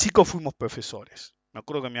 desde chicos fuimos profesores. Me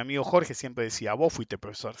acuerdo que mi amigo Jorge siempre decía, vos fuiste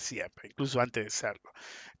profesor siempre, incluso antes de serlo.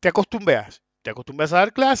 Te acostumbras a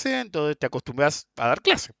dar clase, entonces te acostumbras a dar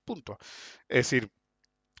clase, punto. Es decir,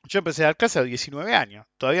 yo empecé a dar clase a 19 años,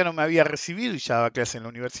 todavía no me había recibido y ya daba clase en la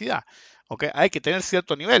universidad. ¿Ok? Hay que tener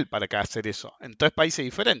cierto nivel para hacer eso, en 3 países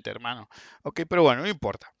diferentes, hermano. ¿Ok? Pero bueno, no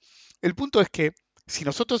importa. El punto es que si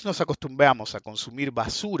nosotros nos acostumbramos a consumir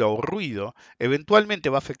basura o ruido, eventualmente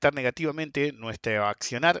va a afectar negativamente nuestro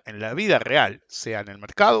accionar en la vida real, sea en el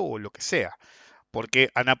mercado o en lo que sea. Porque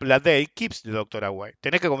an apple a day keeps the doctor away.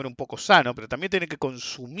 Tenés que comer un poco sano, pero también tenés que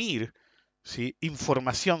consumir, ¿sí?,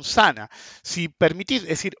 información sana. Si permitís, es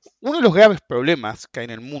decir, uno de los graves problemas que hay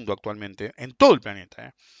en el mundo actualmente, en todo el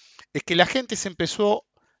planeta, es que la gente se empezó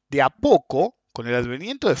de a poco, con el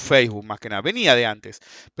advenimiento de Facebook más que nada, venía de antes,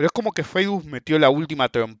 pero es como que Facebook metió la última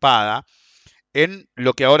trompada en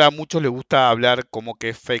lo que ahora a muchos les gusta hablar como que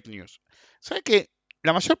es fake news. ¿Sabe que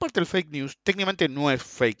la mayor parte del fake news técnicamente no es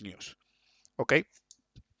fake news? ¿Ok?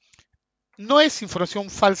 No es información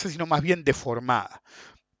falsa, sino más bien deformada.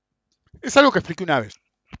 Es algo que expliqué una vez.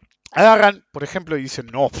 Agarran, por ejemplo, y dicen,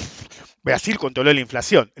 no, Brasil controló la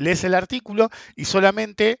inflación. Lees el artículo y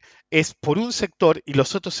solamente es por un sector y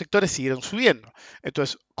los otros sectores siguieron subiendo.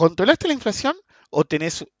 Entonces, ¿controlaste la inflación o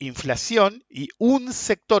tenés inflación y un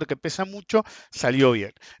sector que pesa mucho salió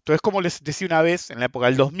bien? Entonces, como les decía una vez en la época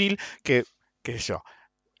del 2000, que, qué sé yo,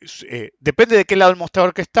 depende de qué lado del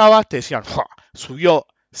mostrador que estabas, te decían, subió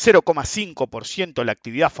 0,5% la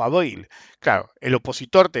actividad fabril. Claro, el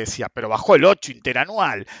opositor te decía, pero bajó el 8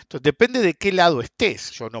 interanual. Entonces, depende de qué lado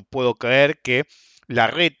estés. Yo no puedo creer que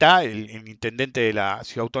Larreta, el intendente de la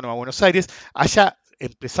Ciudad Autónoma de Buenos Aires, haya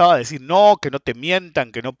empezado a decir, no, que no te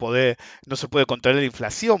mientan, que no se puede controlar la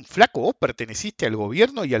inflación. Flaco, vos perteneciste al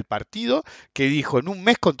gobierno y al partido que dijo, en un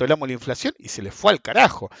mes controlamos la inflación y se le fue al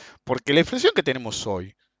carajo. Porque la inflación que tenemos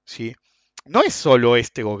hoy, ¿sí?, no es solo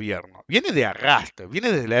este gobierno, viene de arrastre,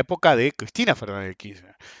 viene desde la época de Cristina Fernández de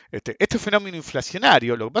Kirchner. Este fenómeno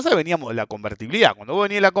inflacionario, lo que pasa es que veníamos de la convertibilidad. Cuando vos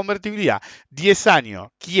venís de la convertibilidad, 10 años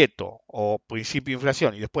quieto o principio de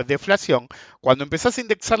inflación y después deflación, cuando empezás a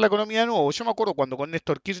indexar la economía de nuevo, yo me acuerdo cuando con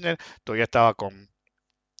Néstor Kirchner todavía estaba con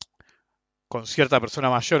cierta persona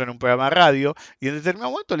mayor en un programa de radio, y en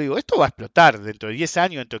determinado momento le digo, esto va a explotar dentro de 10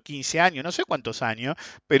 años, dentro de 15 años, no sé cuántos años,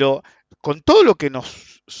 pero con todo lo que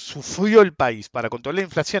nos sufrió el país para controlar la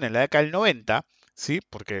inflación en la década del 90, ¿sí?,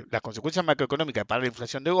 porque las consecuencias macroeconómicas de parar la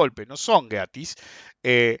inflación de golpe no son gratis,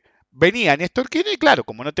 venía Néstor Kirchner y claro,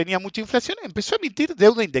 como no tenía mucha inflación, empezó a emitir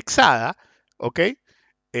deuda indexada, ¿ok?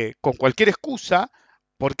 Con cualquier excusa,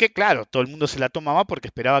 porque claro, todo el mundo se la tomaba porque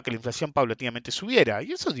esperaba que la inflación paulatinamente subiera,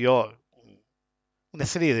 y eso dio una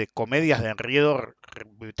serie de comedias de enredo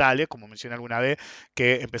brutales, como mencioné alguna vez,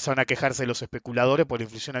 que empezaron a quejarse de los especuladores porque la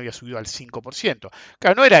inflación había subido al 5%.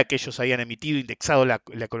 Claro, no era que ellos habían emitido, indexado la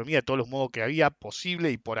economía de todos los modos que había posible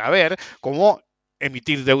y por haber, como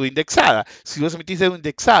emitir deuda indexada. Si vos emitís deuda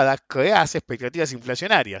indexada, creás expectativas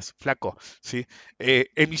inflacionarias, flaco. ¿Sí?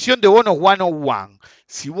 Emisión de bonos 101.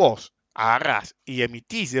 Si vos agarrás y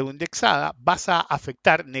emitís deuda indexada, vas a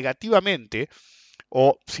afectar negativamente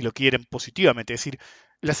o si lo quieren positivamente, es decir,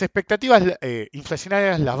 las expectativas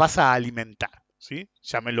inflacionarias las vas a alimentar. ¿Sí?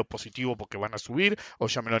 Llámenlo positivo porque van a subir o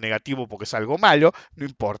llámenlo negativo porque es algo malo, no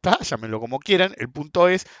importa, llámenlo como quieran, el punto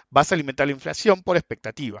es, vas a alimentar la inflación por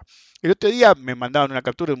expectativa. El otro día me mandaban una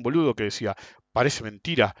captura de un boludo que decía, parece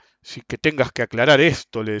mentira, si que tengas que aclarar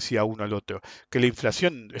esto, le decía uno al otro, que la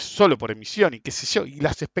inflación es solo por emisión y qué sé yo, y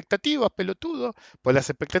las expectativas, pelotudo, pues las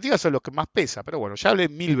expectativas son lo que más pesa, pero bueno, ya hablé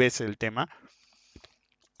 1000 veces del tema.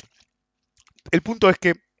 El punto es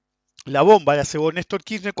que la bomba la cebó Néstor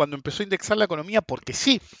Kirchner cuando empezó a indexar la economía porque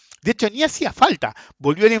sí. De hecho, ni hacía falta.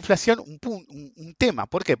 Volvió la inflación un tema.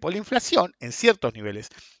 ¿Por qué? Porque la inflación, en ciertos niveles,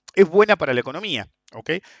 es buena para la economía.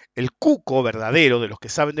 ¿Ok? El cuco verdadero de los que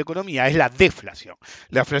saben de economía es la deflación.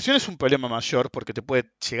 La inflación es un problema mayor porque te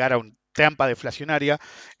puede llegar a una trampa deflacionaria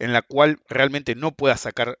en la cual realmente no puedas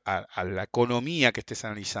sacar a la economía que estés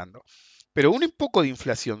analizando. Pero un poco de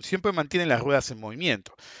inflación siempre mantiene las ruedas en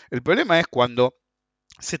movimiento. El problema es cuando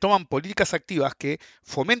se toman políticas activas que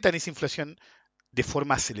fomentan esa inflación de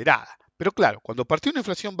forma acelerada. Pero claro, cuando partió una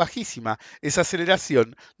inflación bajísima, esa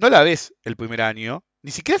aceleración no la ves el primer año,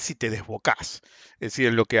 ni siquiera si te desbocás, es decir,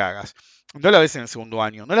 en lo que hagas. No la ves en el segundo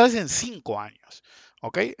año, no la ves en 5 años.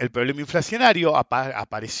 ¿Ok? El problema inflacionario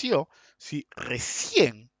apareció, ¿sí?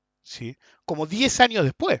 Recién, ¿sí? Como 10 años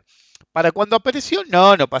después. Para cuando apareció,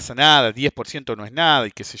 no, no pasa nada, 10% no es nada,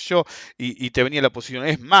 y qué sé yo, y te venía la posición,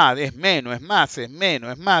 es más, es menos, es más, es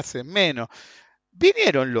menos, es más, es menos.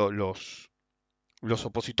 Vinieron los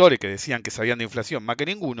opositores que decían que sabían de inflación más que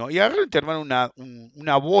ninguno, y agarraron y armaron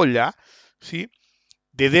una bola, ¿sí?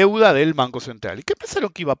 De deuda del Banco Central. ¿Y qué pensaron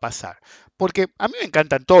que iba a pasar? Porque a mí me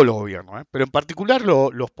encantan todos los gobiernos, ¿eh? Pero en particular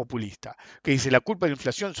los populistas, que dicen la culpa de la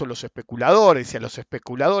inflación son los especuladores y a los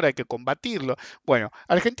especuladores hay que combatirlo. Bueno,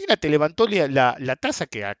 Argentina te levantó la tasa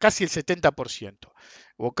que a casi el 70%.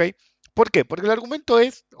 ¿Ok? ¿Por qué? Porque el argumento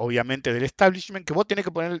es, obviamente, del establishment, que vos tenés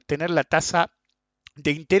que tener la tasa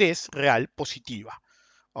de interés real positiva.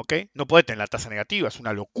 ¿Ok? No puede tener la tasa negativa, es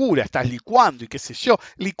una locura, estás licuando y qué sé yo.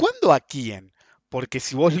 ¿Licuando a quién? Porque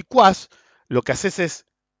si vos licuás, lo que haces es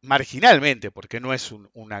marginalmente, porque no es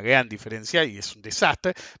una gran diferencia y es un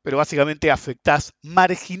desastre, pero básicamente afectás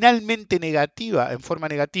marginalmente negativa, en forma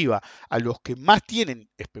negativa, a los que más tienen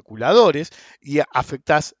especuladores y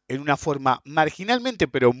afectás en una forma marginalmente,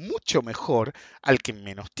 pero mucho mejor, al que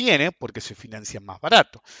menos tiene, porque se financia más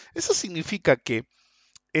barato. Eso significa que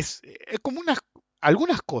es como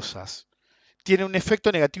algunas cosas tienen un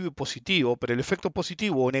efecto negativo y positivo, pero el efecto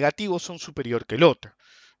positivo o negativo son superior que el otro.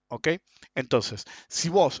 ¿Ok? Entonces, si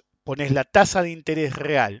vos pones la tasa de interés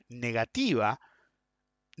real negativa,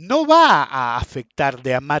 no va a afectar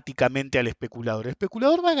dramáticamente al especulador. El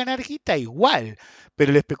especulador va a ganar guita igual,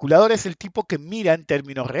 pero el especulador es el tipo que mira en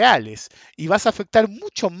términos reales y vas a afectar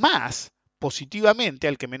mucho más positivamente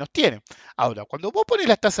al que menos tiene. Ahora, cuando vos pones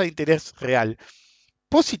la tasa de interés real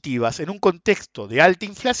positivas en un contexto de alta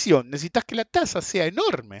inflación, necesitas que la tasa sea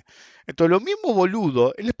enorme. Entonces, lo mismo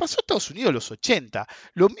boludo, les pasó a Estados Unidos en los 80,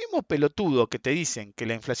 lo mismo pelotudo que te dicen que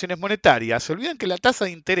la inflación es monetaria, se olvidan que la tasa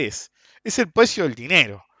de interés es el precio del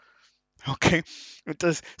dinero. ¿Ok?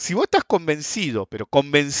 Entonces, si vos estás convencido, pero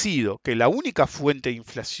convencido que la única fuente de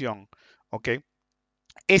inflación, ¿ok?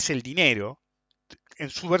 Es el dinero, en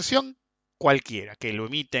su versión cualquiera, que lo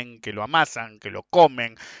emiten, que lo amasan, que lo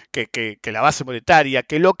comen, que la base monetaria,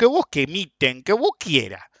 que lo que vos que emiten, que vos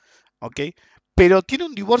quieras, ¿ok? Pero tiene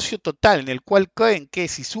un divorcio total en el cual creen que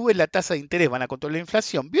si sube la tasa de interés van a controlar la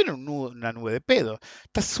inflación, viene una nube de pedo.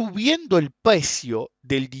 Está subiendo el precio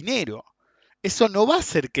del dinero. Eso no va a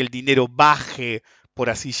hacer que el dinero baje, por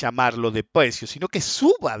así llamarlo, de precio, sino que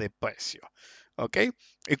suba de precio. ¿Ok?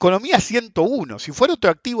 Economía 101. Si fuera otro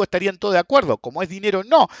activo estarían todos de acuerdo. Como es dinero,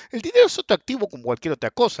 no. El dinero es otro activo como cualquier otra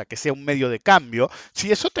cosa, que sea un medio de cambio.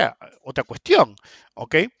 Sí, es otra cuestión.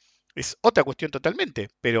 ¿Ok? Es otra cuestión totalmente.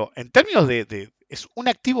 Pero en términos es un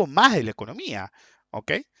activo más de la economía.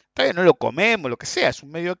 ¿Ok? Está bien, no lo comemos, lo que sea, es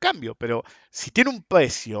un medio de cambio. Pero si tiene un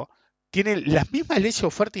precio, tiene las mismas leyes de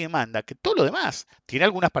oferta y demanda que todo lo demás. ¿Tiene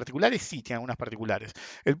algunas particulares? Sí, tiene algunas particulares.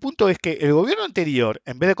 El punto es que el gobierno anterior,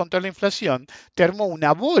 en vez de controlar la inflación, te armó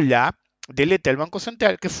una bola de letra al Banco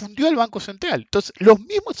Central que fundió al Banco Central. Entonces, los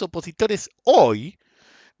mismos opositores hoy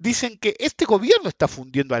dicen que este gobierno está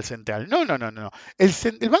fundiendo al central. No, no, no, no.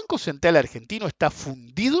 El Banco Central argentino está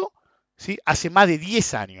fundido, ¿sí? Hace más de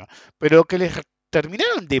 10 años. Pero lo que les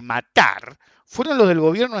terminaron de matar fueron los del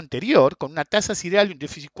gobierno anterior, con una tasa sideral y un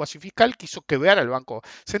déficit cuasi fiscal que hizo quebrar al Banco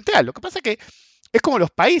Central. Lo que pasa es que es como los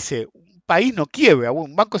países. Un país no quiebra,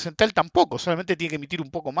 un banco central tampoco, solamente tiene que emitir un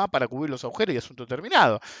poco más para cubrir los agujeros y asunto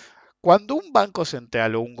terminado. Cuando un banco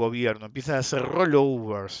central o un gobierno empiezan a hacer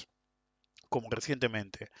rollovers como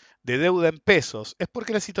recientemente, de deuda en pesos, es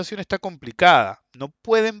porque la situación está complicada. No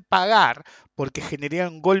pueden pagar porque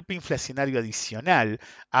generan un golpe inflacionario adicional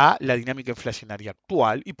a la dinámica inflacionaria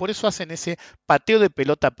actual y por eso hacen ese pateo de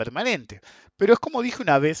pelota permanente. Pero es como dije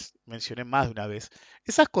una vez, mencioné más de una vez,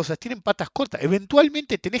 esas cosas tienen patas cortas.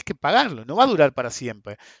 Eventualmente tenés que pagarlo, no va a durar para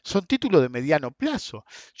siempre. Son títulos de mediano plazo.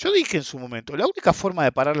 Yo dije en su momento, la única forma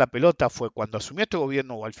de parar la pelota fue cuando asumió este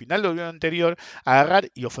gobierno o al final del gobierno anterior,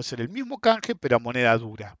 agarrar y ofrecer el mismo canje, pero a moneda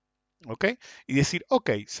dura. ¿Ok? Y decir,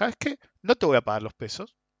 ok, ¿sabes qué? No te voy a pagar los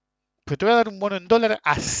pesos, pero te voy a dar un bono en dólar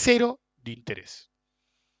a cero de interés.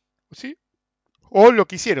 ¿Sí? O lo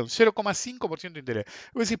que hicieron, 0,5% de interés.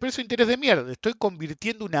 Voy a decir, pero eso es interés de mierda. Estoy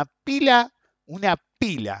convirtiendo una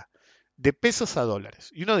pila de pesos a dólares.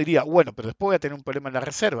 Y uno diría, bueno, pero después voy a tener un problema en la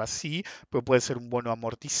reserva. Sí, pero puede ser un bono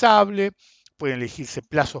amortizable, pueden elegirse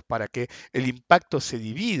plazos para que el impacto se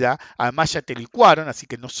divida. Además ya te licuaron, así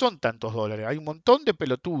que no son tantos dólares. Hay un montón de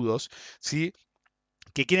pelotudos, ¿sí?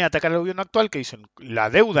 Que quieren atacar al gobierno actual, que dicen, la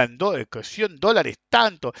deuda creció en dólares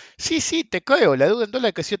tanto. Sí, sí, te creo, la deuda en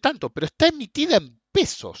dólares creció tanto, pero está emitida en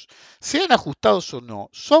pesos. Sean ajustados o no,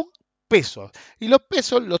 son pesos. Y los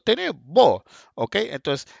pesos los tenés vos, ¿ok?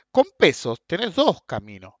 Entonces, con pesos tenés dos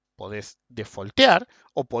caminos. Podés defoltear,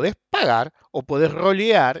 o podés pagar, o podés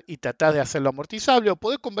rolear y tratar de hacerlo amortizable, o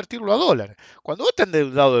podés convertirlo a dólares. Cuando vos te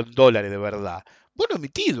endeudado en dólares de verdad, vos no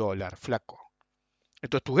emitís dólar, flaco.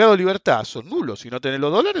 Entonces tus grados de libertad son nulos. Si no tenés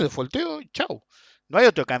los dólares, defolteo y chau. No hay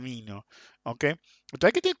otro camino. ¿Ok? Entonces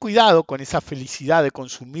hay que tener cuidado con esa felicidad de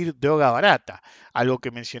consumir droga barata. Algo que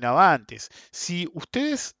mencionaba antes. Si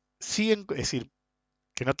ustedes siguen, es decir,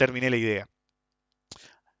 que no terminé la idea.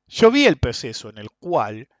 Yo vi el proceso en el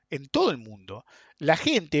cual, en todo el mundo, la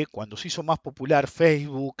gente, cuando se hizo más popular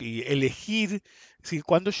Facebook y elegir, es decir,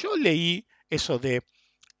 cuando yo leí eso de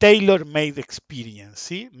tailor-made experience,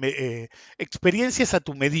 ¿sí? Experiencias a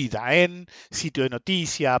tu medida en sitio de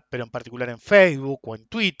noticia, pero en particular en Facebook o en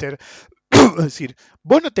Twitter. Es decir,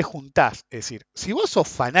 vos no te juntás, es decir, si vos sos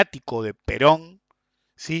fanático de Perón,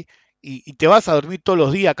 ¿sí? Y te vas a dormir todos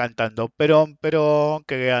los días cantando Perón, Perón,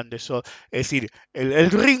 qué grande sos. Es decir, el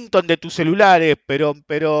ringtone de tu celular es Perón,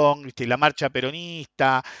 Perón, ¿viste? La marcha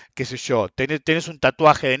peronista, qué sé yo. Tenés un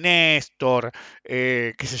tatuaje de Néstor,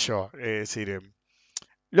 qué sé yo. Es decir,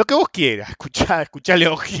 lo que vos quieras, escuchá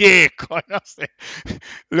León Gieco, no sé,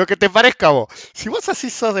 lo que te parezca a vos. Si vos así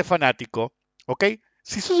sos de fanático, ¿ok?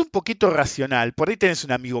 Si sos un poquito racional, por ahí tenés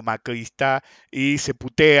un amigo macrista y se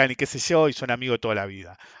putean y qué sé yo, y son amigos toda la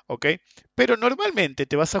vida, ¿ok? Pero normalmente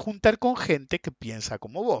te vas a juntar con gente que piensa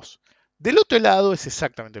como vos. Del otro lado es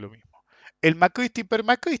exactamente lo mismo. El macrista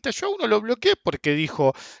hipermacrista, yo a uno lo bloqueé porque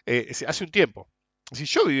dijo, hace un tiempo, si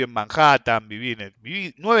yo viví en Manhattan, viví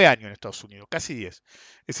 9 años en Estados Unidos, casi 10. Es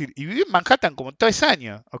decir, y viví en Manhattan como 3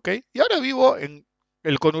 años, ¿ok? Y ahora vivo en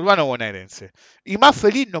el conurbano bonaerense. Y más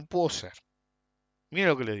feliz no puedo ser. Miren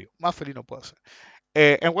lo que le digo, más feliz no puedo ser.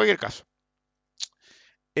 En cualquier caso.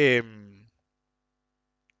 eh,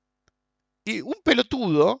 y un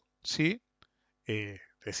pelotudo, ¿sí? Es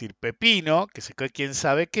decir, Pepino, que se cree quién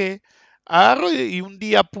sabe qué, agarró y un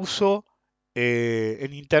día puso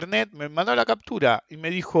en internet, me mandó la captura y me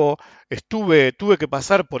dijo, tuve que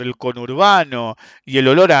pasar por el conurbano y el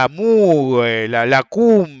olor a mugre, la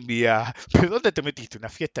cumbia. ¿Pero dónde te metiste? ¿Una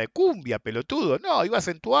fiesta de cumbia, pelotudo? No, ibas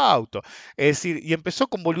en tu auto. Es decir, y empezó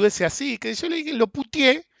con boludeces así, que yo le dije, lo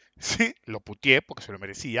puteé, ¿sí? Lo puteé porque se lo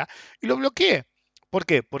merecía, y lo bloqueé. ¿Por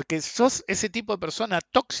qué? Porque sos ese tipo de persona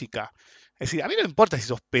tóxica. Es decir, a mí no me importa si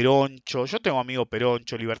sos peroncho, yo tengo amigo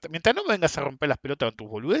peroncho, libertad. Mientras no me vengas a romper las pelotas con tus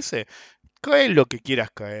boludeces, cae lo que quieras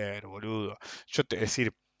caer, boludo. Es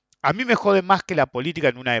decir, a mí me jode más que la política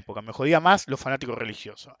en una época, me jodía más los fanáticos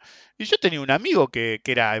religiosos. Y yo tenía un amigo que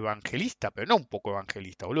era evangelista, pero no un poco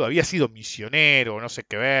evangelista, boludo. Había sido misionero, no sé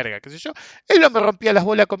qué verga, qué sé yo. Él no me rompía las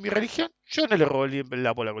bolas con mi religión, yo no le rompía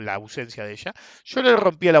la bola con la ausencia de ella. Yo no le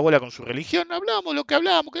rompía la bola con su religión, hablábamos lo que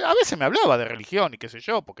hablábamos, que a veces me hablaba de religión y qué sé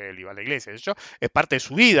yo, porque él iba a la iglesia, qué sé yo, es parte de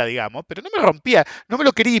su vida, digamos, pero no me rompía, no me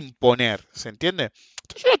lo quería imponer, ¿se entiende?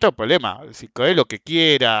 Entonces yo no tengo problema, si cae lo que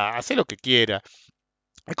quiera, hace lo que quiera.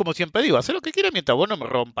 Es como siempre digo, hace lo que quiera mientras vos no me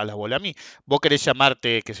rompas la bola a mí. Vos querés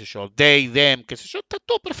llamarte, qué sé yo, they, them, qué sé yo, está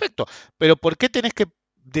todo perfecto. Pero ¿por qué tenés que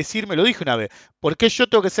decirme, lo dije una vez, ¿por qué yo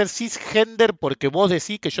tengo que ser cisgender porque vos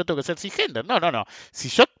decís que yo tengo que ser cisgender? No, no, no. Si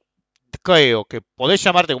yo creo que podés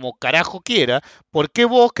llamarte como carajo quiera, ¿por qué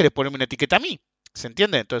vos querés ponerme una etiqueta a mí? ¿Se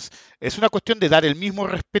entiende? Entonces, es una cuestión de dar el mismo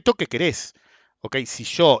respeto que querés. ¿Ok? Si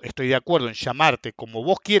yo estoy de acuerdo en llamarte como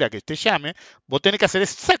vos quiera que te llame, vos tenés que hacer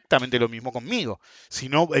exactamente lo mismo conmigo. Si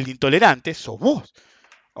no, el intolerante sos vos.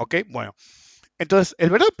 ¿Ok? Bueno, entonces el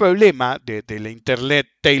verdadero problema de la Internet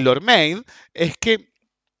tailor-made es que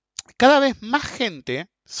cada vez más gente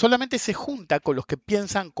solamente se junta con los que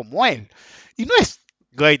piensan como él. Y no es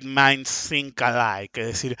great minds think alike, es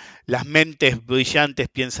decir, las mentes brillantes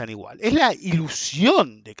piensan igual. Es la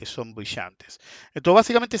ilusión de que son brillantes. Entonces,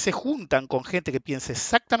 básicamente se juntan con gente que piensa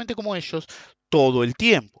exactamente como ellos todo el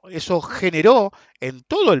tiempo. Eso generó en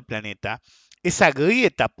todo el planeta esa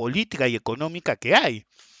grieta política y económica que hay.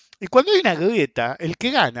 Y cuando hay una grieta, el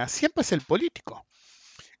que gana siempre es el político.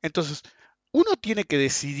 Entonces, uno tiene que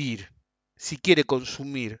decidir si quiere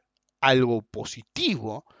consumir algo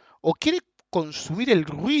positivo o quiere consumir el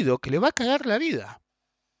ruido que le va a cagar la vida.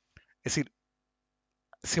 Es decir,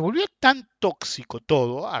 se volvió tan tóxico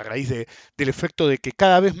todo a raíz del efecto de que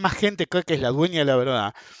cada vez más gente cree que es la dueña de la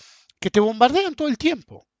verdad, que te bombardean todo el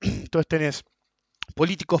tiempo. Entonces tenés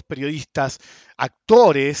políticos, periodistas,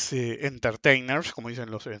 actores, entertainers, como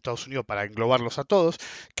dicen los en Estados Unidos para englobarlos a todos,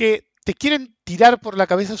 que te quieren tirar por la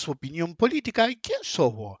cabeza su opinión política. ¿Y quién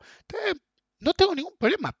sos vos? No tengo ningún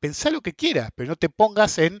problema, pensá lo que quieras, pero no te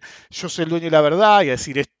pongas en yo soy el dueño de la verdad y a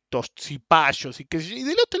decir estos cipayos y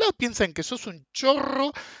del otro lado piensan que sos un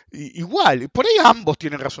chorro igual. Y por ahí ambos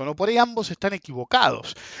tienen razón o por ahí ambos están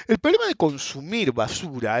equivocados. El problema de consumir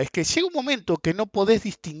basura es que llega un momento que no podés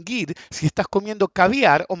distinguir si estás comiendo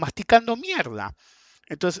caviar o masticando mierda.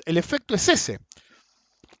 Entonces, el efecto es ese.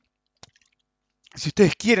 Si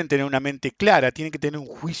ustedes quieren tener una mente clara, tienen que tener un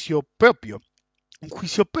juicio propio. Un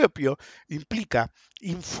juicio propio implica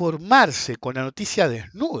informarse con la noticia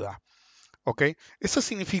desnuda. ¿Ok? Eso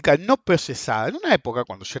significa no procesada. En una época,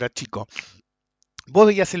 cuando yo era chico, vos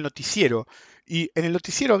veías el noticiero y en el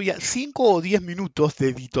noticiero había 5 o 10 minutos de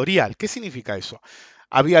editorial. ¿Qué significa eso?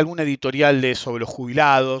 Había algún editorial sobre los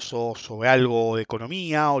jubilados o sobre algo de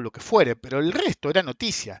economía o lo que fuere, pero el resto era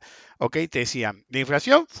noticia. ¿Ok? Te decían, la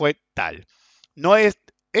inflación fue tal. No es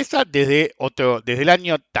esa desde el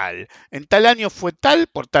año tal. En tal año fue tal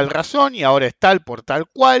por tal razón y ahora es tal por tal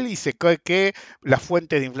cual y se cree que las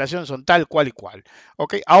fuentes de inflación son tal cual y cual.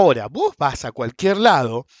 ¿Ok? Ahora, vos vas a cualquier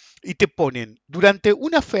lado y te ponen durante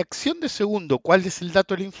una fracción de segundo cuál es el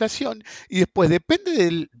dato de la inflación y después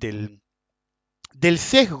depende del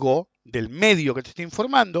sesgo del medio que te está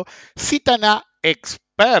informando, citan a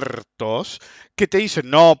expertos que te dicen,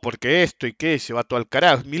 no, porque esto y que se va todo al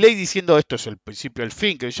carajo. Milei diciendo esto es el principio del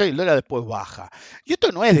fin, que ya el dólar después baja. Y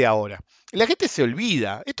esto no es de ahora. La gente se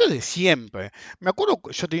olvida, esto es de siempre. Me acuerdo,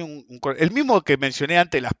 yo tenía el mismo que mencioné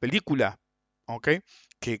antes de las películas, ¿ok?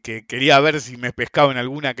 Que quería ver si me pescaba en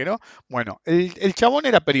alguna que no. Bueno, el chabón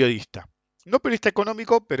era periodista. No periodista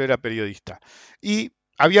económico, pero era periodista. Y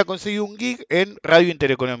había conseguido un gig en Radio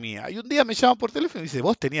Intereconomía. Y un día me llama por teléfono y dice,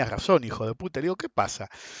 vos tenías razón, hijo de puta. Le digo, ¿qué pasa?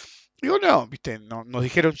 Digo, no, viste, no, nos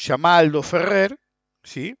dijeron llamá a Aldo Ferrer,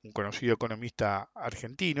 ¿sí? Un conocido economista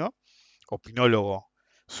argentino, opinólogo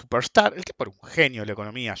superstar. El tipo era un genio de la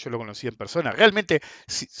economía, yo lo conocí en persona. Realmente,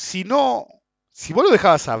 si vos lo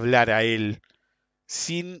dejabas hablar a él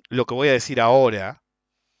sin lo que voy a decir ahora,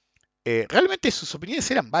 realmente sus opiniones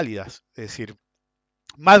eran válidas. Es decir,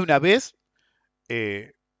 más de una vez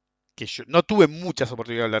eh, que yo no tuve muchas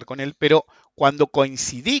oportunidades de hablar con él, pero cuando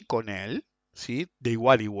coincidí con él, ¿sí? De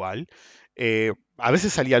igual a igual, a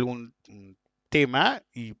veces salía algún tema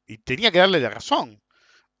y tenía que darle la razón,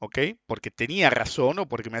 ¿ok? Porque tenía razón o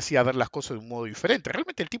porque me hacía ver las cosas de un modo diferente.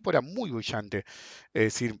 Realmente el tipo era muy brillante. Es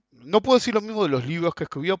decir, no puedo decir lo mismo de los libros que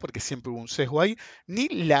escribió porque siempre hubo un sesgo ahí, ni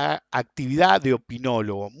la actividad de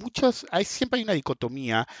opinólogo. Siempre hay una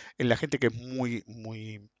dicotomía en la gente que es muy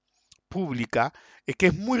pública, es que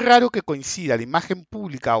es muy raro que coincida la imagen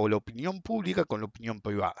pública o la opinión pública con la opinión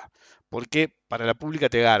privada, porque para la pública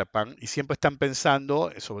te garpan y siempre están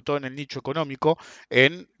pensando, sobre todo en el nicho económico,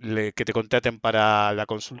 en que te contraten para la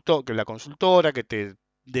consultora, que te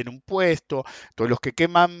den un puesto, todos los que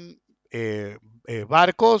queman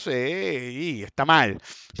barcos y está mal.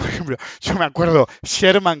 Por ejemplo, yo me acuerdo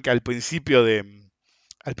Sherman que al principio del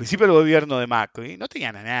gobierno de Macri no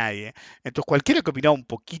tenían a nadie. Entonces cualquiera que opinaba un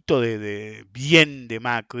poquito de bien de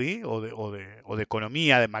Macri o de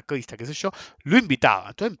economía de macrista, qué sé yo, lo invitaba.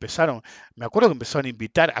 Entonces me acuerdo que empezaron a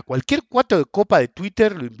invitar a cualquier cuatro de copa de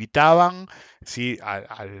Twitter, lo invitaban, ¿sí?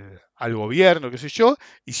 al gobierno, qué sé yo.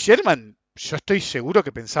 Y Sherman, yo estoy seguro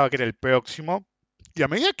que pensaba que era el próximo. Y a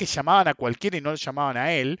medida que llamaban a cualquiera y no lo llamaban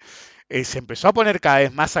a él, se empezó a poner cada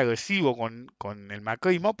vez más agresivo con el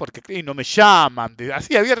macrismo porque no me llaman,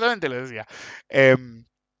 así abiertamente lo decía. Em,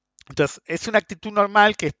 entonces, es una actitud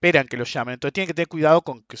normal que esperan que lo llamen. Entonces, tienen que tener cuidado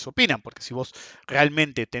con que se opinan, porque si vos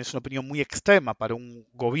realmente tenés una opinión muy extrema para un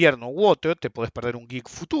gobierno u otro, te podés perder un gig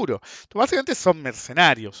futuro. Entonces, básicamente son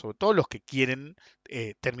mercenarios, sobre todo los que quieren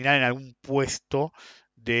terminar en algún puesto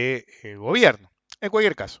de gobierno. En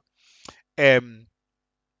cualquier caso. Em,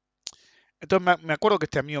 entonces me acuerdo que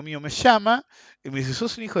este amigo mío me llama y me dice,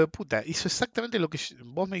 sos un hijo de puta. Hizo exactamente lo que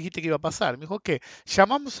vos me dijiste que iba a pasar. Me dijo, ¿qué?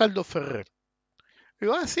 Llamamos a Aldo Ferrer.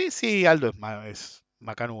 Digo, ah, sí, sí, Aldo es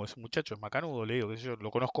macanudo, ese muchacho es macanudo, le digo que yo lo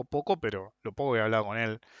conozco poco, pero lo poco que he hablado con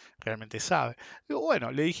él realmente sabe. Digo,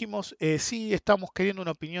 bueno, le dijimos, sí, estamos queriendo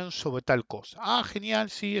una opinión sobre tal cosa. Ah, genial,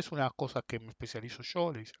 sí, es una cosa que me especializo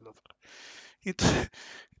yo, le dice Aldo Ferrer. Y entonces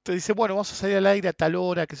dice, bueno, vamos a salir al aire a tal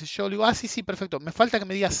hora, qué sé yo. Le digo, ah, sí, sí, perfecto. Me falta que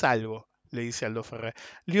me digas algo, le dice Aldo Ferrer.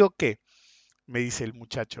 Le digo, ¿qué? me dice el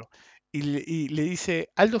muchacho. Y le dice,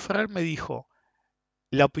 Aldo Ferrer me dijo,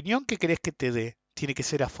 la opinión que querés que te dé tiene que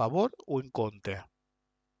ser a favor o en contra.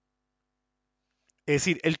 Es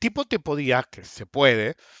decir, el tipo te podía, que se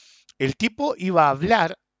puede, el tipo iba a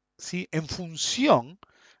hablar, ¿sí?, en función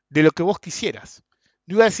de lo que vos quisieras.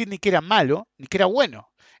 No iba a decir ni que era malo, ni que era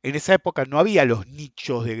bueno. En esa época no había los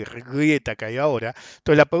nichos de grieta que hay ahora.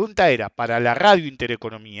 Entonces la pregunta era, para la radio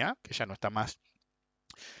Intereconomía, que ya no está más,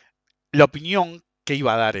 la opinión que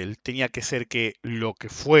iba a dar él tenía que ser que lo que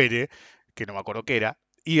fuere, que no me acuerdo qué era,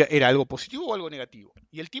 era algo positivo o algo negativo.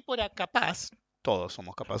 Y el tipo era capaz, todos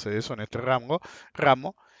somos capaces de eso en este ramo,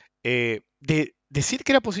 de decir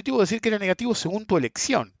que era positivo o decir que era negativo según tu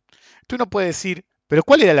elección. Tú no puedes decir, pero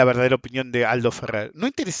 ¿cuál era la verdadera opinión de Aldo Ferrer? No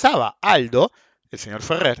interesaba. Aldo, el señor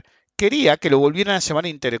Ferrer, quería que lo volvieran a llamar a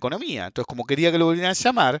Intereconomía. Entonces, como quería que lo volvieran a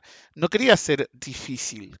llamar, no quería ser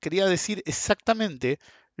difícil, quería decir exactamente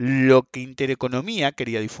lo que Intereconomía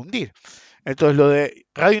quería difundir. Entonces, lo de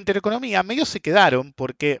Radio Intereconomía, medio se quedaron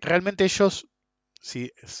porque realmente ellos,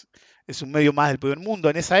 sí, es un medio más del primer mundo,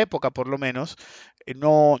 en esa época por lo menos,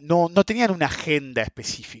 no tenían una agenda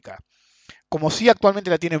específica, como sí actualmente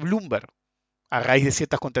la tiene Bloomberg. A raíz de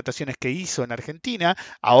ciertas contrataciones que hizo en Argentina,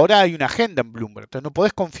 ahora hay una agenda en Bloomberg. Entonces no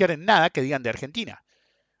podés confiar en nada que digan de Argentina.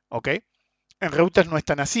 ¿Ok? En Reuters no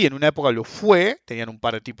están así, en una época lo fue, tenían un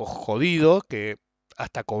par de tipos jodidos que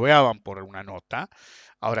hasta cobeaban por una nota,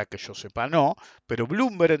 ahora que yo sepa no, pero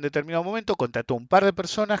Bloomberg en determinado momento contrató un par de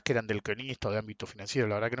personas que eran del cronista o de ámbito financiero,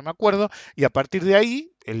 la verdad que no me acuerdo, y a partir de ahí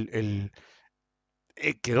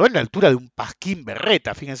quedó en la altura de un pasquín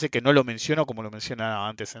berreta, fíjense que no lo menciono como lo mencionaba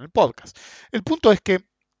antes en el podcast. El punto es que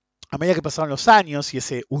a medida que pasaron los años y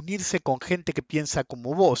ese unirse con gente que piensa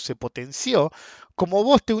como vos se potenció, como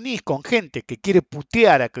vos te unís con gente que quiere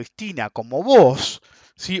putear a Cristina como vos,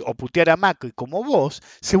 ¿sí?, o putear a Macri como vos,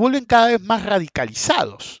 se vuelven cada vez más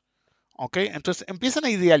radicalizados. ¿Ok? Entonces empiezan a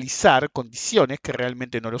idealizar condiciones que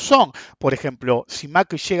realmente no lo son. Por ejemplo, si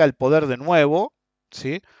Macri llega al poder de nuevo,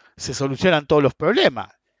 ¿sí?, se solucionan todos los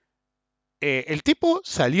problemas. El tipo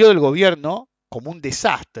salió del gobierno como un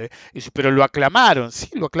desastre, pero lo aclamaron, sí,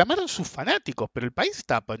 lo aclamaron sus fanáticos, pero el país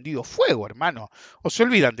está prendido fuego, hermano, o se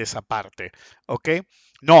olvidan de esa parte, ¿ok?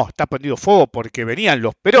 No, está prendido fuego porque venían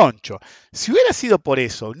los peronchos. Si hubiera sido por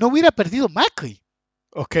eso, no hubiera perdido Macri,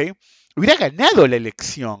 ¿ok? Hubiera ganado la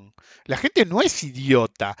elección. La gente no es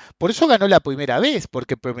idiota, por eso ganó la primera vez,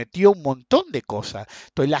 porque prometió un montón de cosas.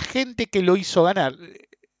 Entonces la gente que lo hizo ganar,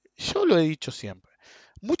 yo lo he dicho siempre.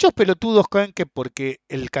 Muchos pelotudos creen que porque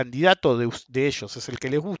el candidato de ellos es el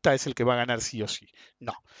que les gusta, es el que va a ganar sí o sí.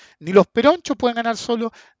 No. Ni los peronchos pueden ganar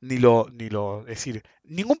solo, es decir,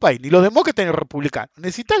 ningún país, ni los demócratas ni los republicanos.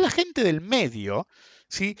 Necesitas la gente del medio,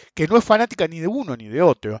 ¿sí?, que no es fanática ni de uno ni de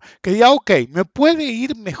otro, que diga, ok, me puede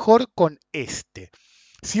ir mejor con este.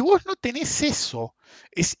 Si vos no tenés eso,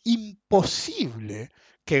 es imposible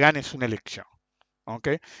que ganes una elección. ¿Ok?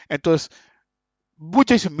 Entonces,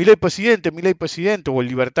 muchos dicen Milei presidente, o el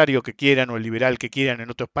libertario que quieran, o el liberal que quieran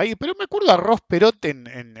en otros países, pero me acuerdo a Ross Perot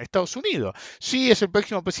en Estados Unidos. Sí, es el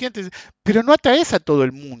próximo presidente, pero no atraes a todo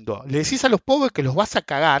el mundo. Le decís a los pobres que los vas a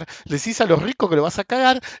cagar, le decís a los ricos que los vas a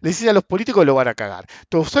cagar, le decís a los políticos que los van a cagar.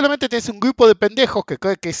 Entonces solamente tenés un grupo de pendejos que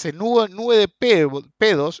cree que ese nube de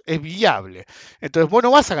pedos es viable. Entonces vos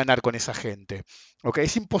no vas a ganar con esa gente. ¿Ok?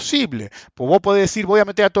 Es imposible. Pues vos podés decir, voy a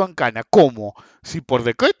meter a todo en cana. ¿Cómo? Si por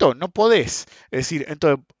decreto no podés. Es decir,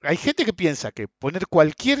 entonces hay gente que piensa que poner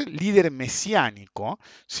cualquier líder mesiánico,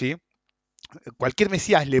 ¿sí?, cualquier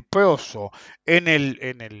mesías leproso en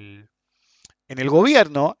el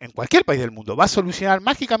gobierno, en cualquier país del mundo, va a solucionar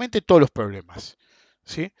mágicamente todos los problemas.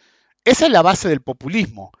 ¿Sí? Esa es la base del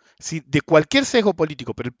populismo, ¿sí?, de cualquier sesgo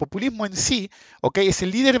político, pero el populismo en sí, ¿okay?, es el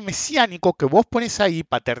líder mesiánico que vos pones ahí,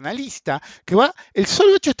 paternalista, que va, el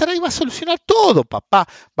solo hecho de estar ahí va a solucionar todo, papá.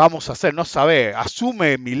 Vamos a hacer, no sabe,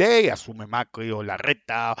 asume Milei, asume Macri o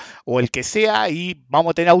Larreta o el que sea y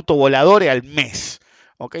vamos a tener autovoladores al mes.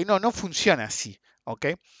 ¿Ok? No, no funciona así. ¿Ok?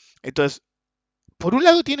 Entonces, por un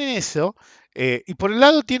lado tienen eso, y por el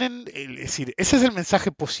lado tienen, es decir, ese es el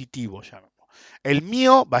mensaje positivo, ya. El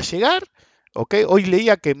mío va a llegar, ¿ok? Hoy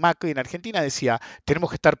leía que Macri en Argentina decía, tenemos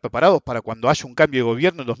que estar preparados para cuando haya un cambio de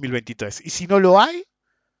gobierno en 2023. Y si no lo hay,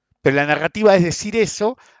 pero la narrativa es decir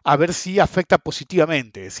eso, a ver si afecta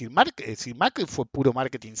positivamente. Es decir, Macri fue puro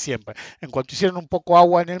marketing siempre. En cuanto hicieron un poco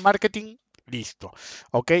agua en el marketing, listo.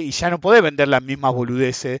 ¿Ok? Y ya no podés vender las mismas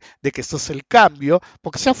boludeces de que sos el cambio,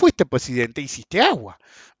 porque ya fuiste presidente e hiciste agua.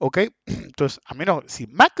 ¿Ok? Entonces, a menos, si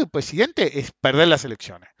Macri presidente es perder las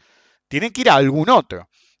elecciones. Tienen que ir a algún otro.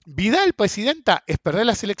 Vidal presidenta es perder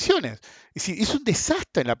las elecciones. Es decir, es un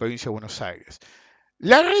desastre en la provincia de Buenos Aires.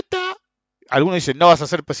 Larreta algunos dicen, no vas a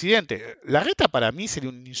ser presidente. Larreta para mí sería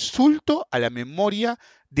un insulto a la memoria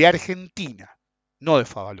de Argentina, no de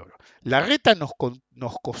Favaloro. Larreta nos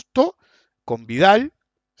costó, con Vidal,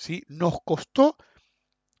 ¿sí? Nos costó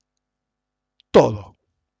todo.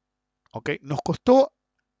 ¿Ok? Nos costó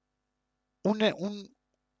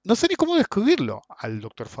no sé ni cómo describirlo al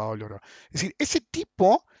doctor Favaloro. Es decir, ese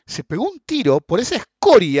tipo se pegó un tiro por esa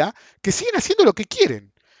escoria que siguen haciendo lo que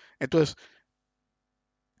quieren. Entonces,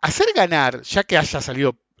 hacer ganar, ya que haya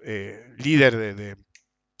salido líder de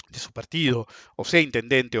su partido, o sea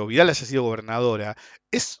intendente, o Vidal haya sido gobernadora,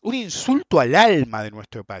 es un insulto al alma de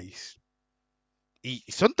nuestro país. Y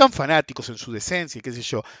son tan fanáticos en su decencia y qué sé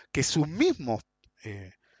yo, que sus mismos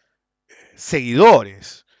eh,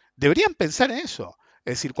 seguidores deberían pensar en eso.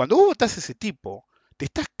 Es decir, cuando vos votás a ese tipo, te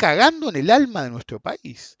estás cagando en el alma de nuestro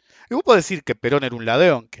país. Y vos podés decir que Perón era un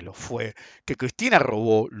ladrón, que lo fue, que Cristina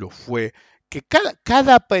robó, lo fue, que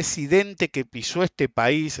cada presidente que pisó este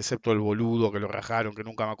país, excepto el boludo que lo rajaron, que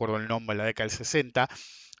nunca me acuerdo el nombre, en la década del 60,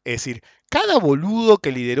 es decir, cada boludo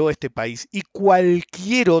que lideró este país y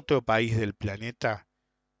cualquier otro país del planeta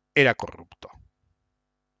era corrupto.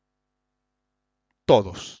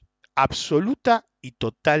 Todos, absoluta y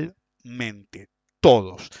totalmente,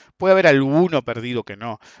 todos. Puede haber alguno perdido que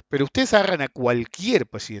no, pero ustedes agarran a cualquier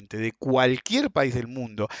presidente de cualquier país del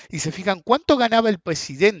mundo y se fijan cuánto ganaba el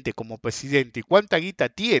presidente como presidente y cuánta guita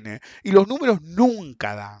tiene, y los números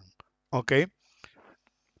nunca dan. ¿Ok?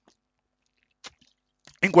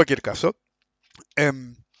 En cualquier caso, eh,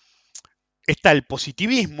 está el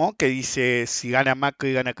positivismo que dice si gana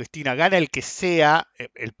Macri y gana Cristina, gana el que sea,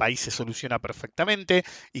 el país se soluciona perfectamente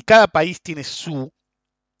y cada país tiene su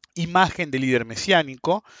imagen de líder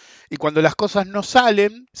mesiánico, y cuando las cosas no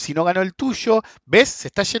salen, si no ganó el tuyo, ves, se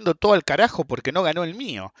está yendo todo al carajo porque no ganó el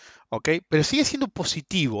mío, ¿ok? Pero sigue siendo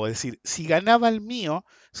positivo, es decir, si ganaba el mío,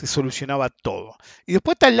 se solucionaba todo. Y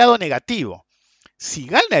después está el lado negativo, si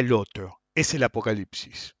gana el otro, es el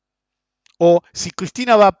apocalipsis. O si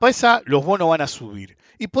Cristina va presa, los bonos van a subir.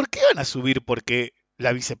 ¿Y por qué van a subir? Porque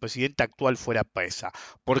la vicepresidenta actual fuera presa.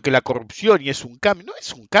 Porque la corrupción y es un cambio. No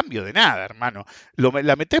es un cambio de nada, hermano.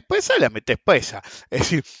 La metés presa, la metés presa. Es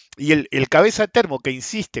decir, y el cabeza termo que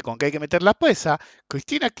insiste con que hay que meterla presa,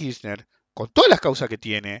 Cristina Kirchner, con todas las causas que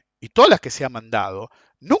tiene y todas las que se ha mandado,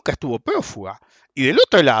 nunca estuvo prófuga. Y del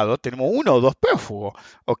otro lado tenemos uno o dos prófugos.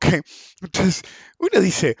 ¿Ok? Entonces, uno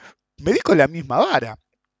dice, me di con la misma vara.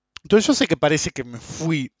 Entonces yo sé que parece que me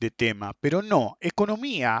fui de tema, pero no,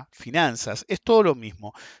 economía, finanzas, es todo lo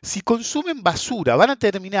mismo. Si consumen basura, van a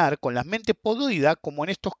terminar con la mente podrida como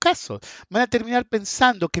en estos casos. Van a terminar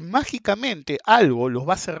pensando que mágicamente algo los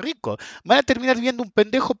va a hacer ricos. Van a terminar viendo un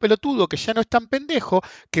pendejo pelotudo que ya no es tan pendejo,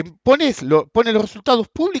 que pone los resultados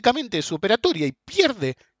públicamente de su operatoria y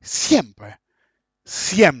pierde siempre,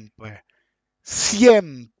 siempre.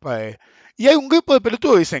 Siempre. Y hay un grupo de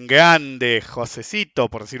pelotudos que dicen, grande, Josecito,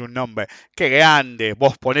 por decir un nombre, qué grande,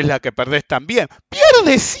 vos ponés la que perdés también.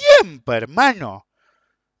 Pierde siempre, hermano.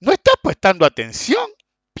 ¿No estás prestando atención?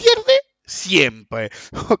 Pierde siempre.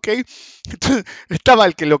 ¿Ok? Entonces, estaba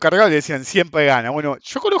el que lo cargaba y le decían, siempre gana. Bueno,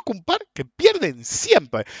 yo conozco un par que pierden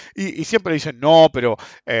siempre. Y siempre dicen, no, pero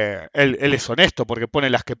él es honesto porque pone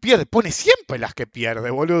las que pierde. Pone siempre las que pierde,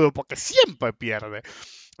 boludo, porque siempre pierde.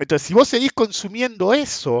 Entonces, si vos seguís consumiendo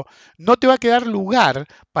eso, no te va a quedar lugar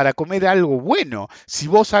para comer algo bueno. Si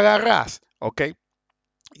vos agarrás, ¿ok?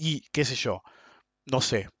 Y qué sé yo, no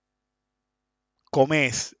sé,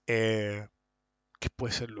 comes, ¿qué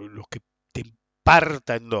puede ser lo que te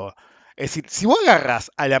parta en dos? Es decir, si vos agarrás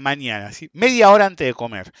a la mañana, ¿sí? Media hora antes de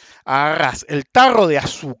comer, agarrás el tarro de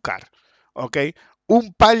azúcar, ¿ok?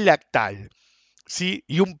 Un pan lactal, ¿sí?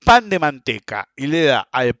 Y un pan de manteca y le da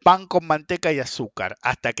al pan con manteca y azúcar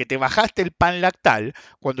hasta que te bajaste el pan lactal,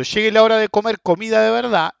 cuando llegue la hora de comer comida de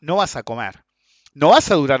verdad, no vas a comer. No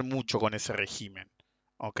vas a durar mucho con ese régimen,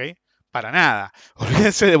 ¿ok? Para nada.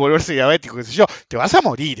 Olvídense de volverse diabético, qué sé yo, te vas a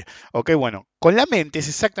morir, ¿ok? Bueno, con la mente es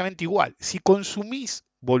exactamente igual. Si consumís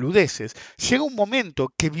boludeces, llega un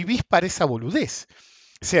momento que vivís para esa boludez,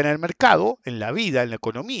 sea en el mercado, en la vida, en la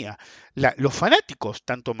economía. Los fanáticos,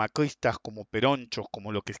 tanto macristas como peronchos,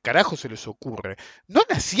 como lo que carajo se les ocurre, no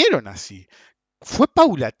nacieron así. Fue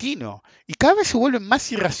paulatino y cada vez se vuelven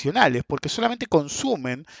más irracionales porque solamente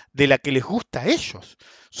consumen de la que les gusta a ellos.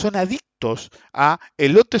 Son adictos a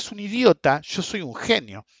el otro es un idiota, yo soy un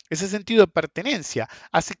genio. Ese sentido de pertenencia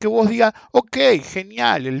hace que vos digas, ok,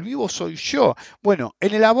 genial, el vivo soy yo. Bueno,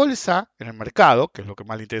 en la bolsa, en el mercado, que es lo que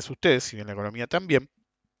más le interesa a ustedes y en la economía también,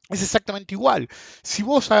 es exactamente igual. Si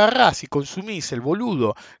vos agarrás y consumís el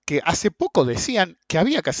boludo que hace poco decían que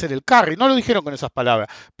había que hacer el carry, no lo dijeron con esas palabras,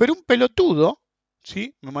 pero un pelotudo,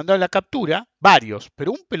 ¿sí? Me mandaron la captura, varios,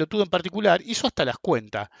 pero un pelotudo en particular hizo hasta las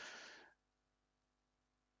cuentas.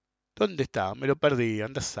 ¿Dónde está? Me lo perdí,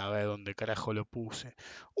 anda a saber dónde carajo lo puse.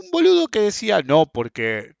 Un boludo que decía, no,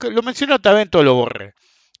 porque que lo mencionó también, todo lo borré.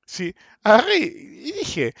 Sí, agarré y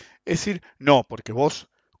dije, es decir, no, porque vos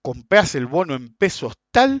comprás el bono en pesos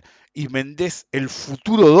tal y vendés el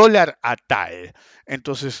futuro dólar a tal.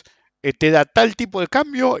 Entonces, te da tal tipo de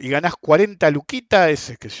cambio y ganás 40 luquitas,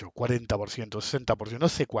 ese, qué sé yo, 40%, 60%, no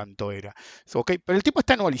sé cuánto era. ¿Ok? Pero el tipo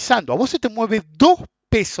está anualizando, a vos se te mueve 2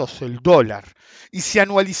 pesos el dólar. Y si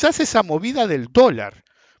anualizás esa movida del dólar,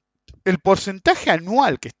 el porcentaje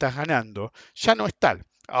anual que estás ganando ya no es tal.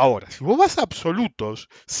 Ahora, si vos vas a absolutos,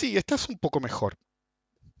 sí, estás un poco mejor.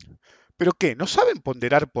 ¿Pero qué? ¿No saben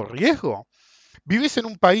ponderar por riesgo? Vivís en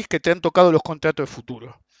un país que te han tocado los contratos de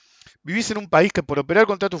futuro. Vivís en un país que por operar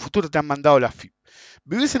contratos de futuro te han mandado la FIP.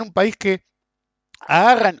 Vivís en un país que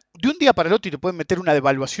agarran de un día para el otro y te pueden meter una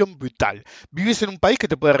devaluación brutal. Vivís en un país que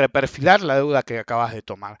te puede reperfilar la deuda que acabas de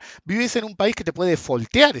tomar. Vivís en un país que te puede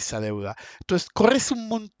foltear esa deuda. Entonces, corres un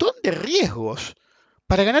montón de riesgos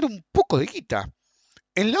para ganar un poco de guita.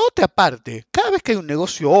 En la otra parte, cada vez que hay un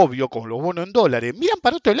negocio obvio con los bonos en dólares, miran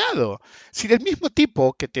para otro lado. Si el mismo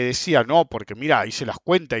tipo que te decía, no, porque mira, hice las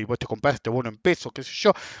cuentas y vos te comprás este bono en pesos, qué sé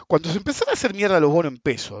yo, cuando se empezaron a hacer mierda los bonos en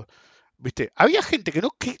pesos, ¿viste? Había gente que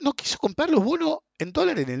no quiso comprar los bonos en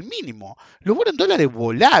dólares en el mínimo. Los bonos en dólares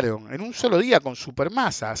volaron en un solo día con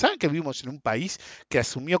supermasa. ¿Saben que vivimos en un país que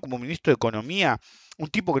asumió como ministro de Economía un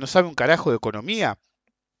tipo que no sabe un carajo de economía?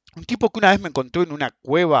 Un tipo que una vez me encontró en una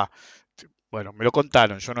cueva. Bueno, me lo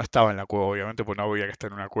contaron, yo no estaba en la cueva, obviamente, pues no había que estar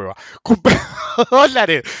en una cueva. Compré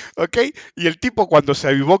dólares, ¿ok? Y el tipo cuando se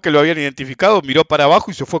avivó que lo habían identificado, miró para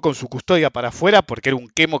abajo y se fue con su custodia para afuera porque era un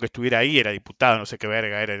quemo que estuviera ahí, era diputado, no sé qué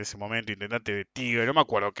verga era en ese momento, intendente de Tigre, no me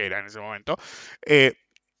acuerdo qué era en ese momento. Eh,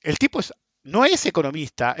 el tipo no es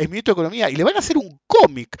economista, es ministro de Economía y le van a hacer un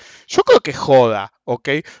cómic. Yo creo que joda, ¿ok?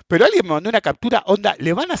 Pero alguien me mandó una captura, onda,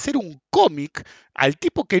 le van a hacer un cómic al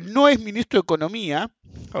tipo que no es ministro de Economía,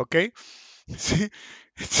 ¿ok? Sí,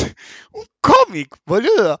 sí, un cómic,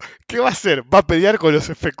 boludo. ¿Qué va a hacer? ¿Va a pelear con los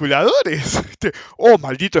especuladores? Oh,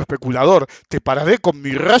 maldito especulador, te pararé con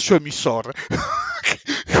mi rayo emisor.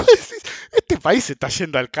 Este país se está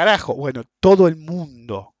yendo al carajo. Bueno, todo el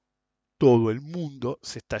mundo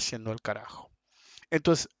se está yendo al carajo.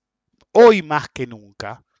 Entonces, hoy más que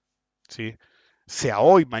nunca, ¿sí? Sea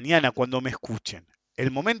hoy, mañana, cuando me escuchen. El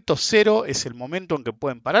momento cero es el momento en que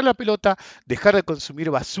pueden parar la pelota, dejar de consumir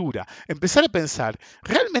basura, empezar a pensar,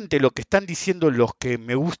 ¿realmente lo que están diciendo los que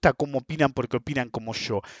me gusta cómo opinan porque opinan como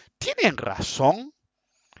yo, tienen razón?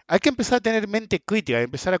 Hay que empezar a tener mente crítica,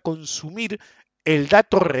 empezar a consumir el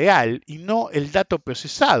dato real y no el dato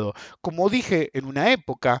procesado. Como dije en una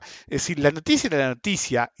época, es decir, la noticia era la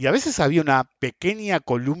noticia y a veces había una pequeña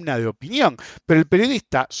columna de opinión, pero el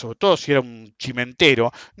periodista, sobre todo si era un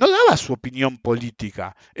chimentero, no daba su opinión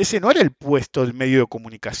política. Ese no era el puesto del medio de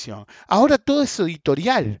comunicación. Ahora todo es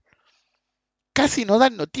editorial. Casi no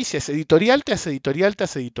dan noticias, editorial tras editorial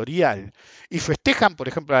tras editorial. Y festejan, por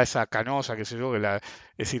ejemplo, a esa canosa, que sé yo, es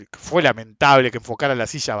decir, fue lamentable que enfocara la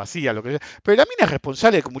silla vacía, lo que sea. Pero la mina es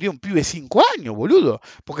responsable de que murió un pibe de 5 años, boludo.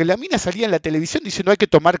 Porque la mina salía en la televisión diciendo hay que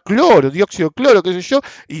tomar cloro, dióxido de cloro, qué sé yo,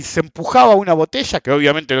 y se empujaba una botella, que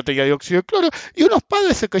obviamente no tenía dióxido de cloro, y unos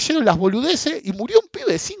padres se cayeron las boludeces y murió un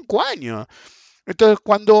pibe de 5 años. Entonces,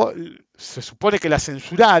 cuando se supone que la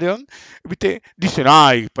censuraron, ¿viste? Dicen,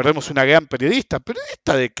 ay, perdemos una gran periodista.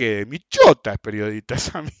 ¿Periodista de qué? Mi chota es periodista,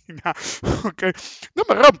 esa mina. ¿Ok? No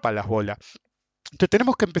me rompan las bolas. Entonces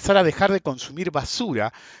tenemos que empezar a dejar de consumir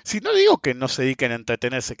basura. Si no digo que no se dediquen a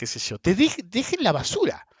entretenerse, qué sé yo, dejen la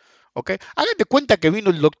basura. ¿Ok? Hagan de cuenta que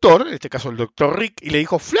vino el doctor, en este caso el doctor Rick, y le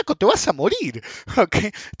dijo, flaco, te vas a morir. ¿Ok?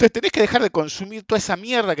 Entonces tenés que dejar de consumir toda esa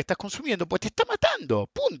mierda que estás consumiendo, pues te está matando.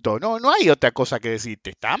 Punto. No, no hay otra cosa que decir,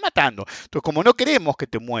 te está matando. Entonces, como no queremos que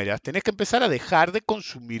te mueras, tenés que empezar a dejar de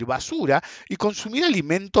consumir basura y consumir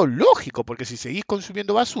alimento lógico, porque si seguís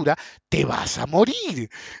consumiendo basura, te vas a morir.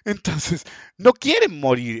 Entonces, no quieren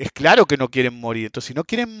morir, es claro que no quieren morir. Entonces, si no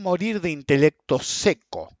quieren morir de intelecto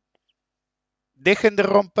seco, dejen de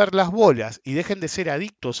romper las bolas y dejen de ser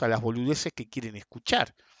adictos a las boludeces que quieren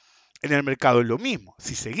escuchar. En el mercado es lo mismo.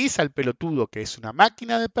 Si seguís al pelotudo que es una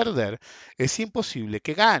máquina de perder, es imposible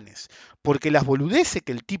que ganes. Porque las boludeces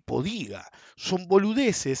que el tipo diga son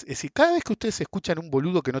boludeces. Es decir, cada vez que ustedes escuchan un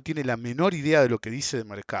boludo que no tiene la menor idea de lo que dice el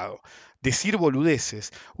mercado, decir boludeces,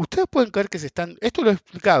 ustedes pueden creer que se están, esto lo he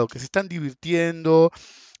explicado, que se están divirtiendo,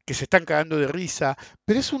 que se están cagando de risa,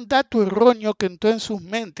 pero es un dato erróneo que entró en sus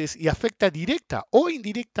mentes y afecta directa o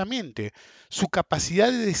indirectamente su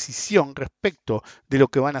capacidad de decisión respecto de lo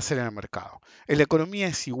que van a hacer en el mercado. En la economía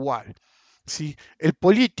es igual. ¿Sí? El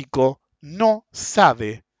político no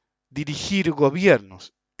sabe dirigir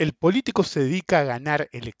gobiernos. El político se dedica a ganar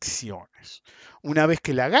elecciones. Una vez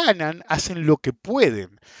que la ganan, hacen lo que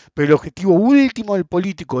pueden, pero el objetivo último del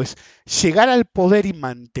político es llegar al poder y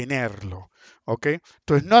mantenerlo. ¿Ok?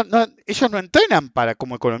 Entonces, ellos no entrenan para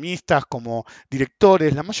como economistas, como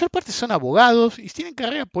directores, la mayor parte son abogados y tienen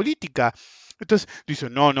carrera política. Entonces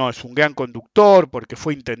dicen, no, no, es un gran conductor porque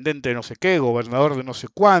fue intendente de no sé qué, gobernador de no sé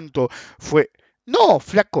cuánto, fue... No,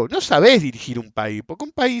 flaco, no sabés dirigir un país, porque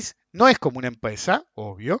un país no es como una empresa,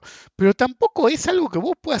 obvio, pero tampoco es algo que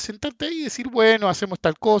vos puedas sentarte ahí y decir, bueno, hacemos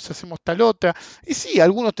tal cosa, hacemos tal otra. Y sí,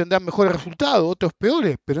 algunos tendrán mejores resultados, otros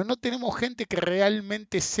peores, pero no tenemos gente que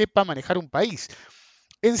realmente sepa manejar un país.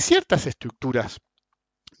 En ciertas estructuras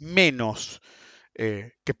menos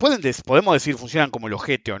que podemos decir funcionan como el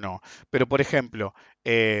ojete o no, pero por ejemplo,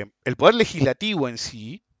 el poder legislativo en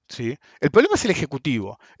sí, ¿sí? El problema es el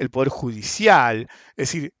ejecutivo, el poder judicial,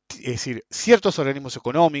 es decir, ciertos organismos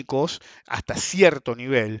económicos, hasta cierto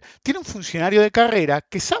nivel, tienen un funcionario de carrera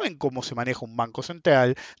que saben cómo se maneja un banco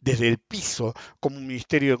central, desde el piso, como un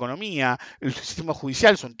ministerio de economía, el sistema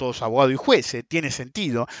judicial son todos abogados y jueces, tiene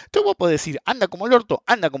sentido. Entonces vos podés decir, anda como el orto,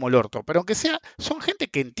 pero aunque sea, son gente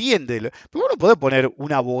que entiende. Pero vos no podés poner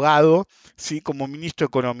un abogado, ¿sí? Como ministro de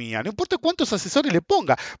Economía, no importa cuántos asesores le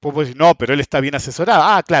ponga. Vos podés decir, no, pero él está bien asesorado.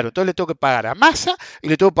 Ah, claro, entonces le tengo que pagar a Massa y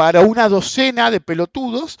le tengo que pagar a una docena de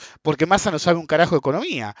pelotudos porque Massa no sabe un carajo de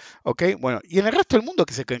economía. ¿Ok? Bueno, y en el resto del mundo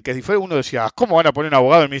que se creen que es diferente, uno decía, ¿cómo van a poner un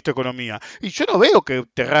abogado en el ministro de Economía? Y yo no veo que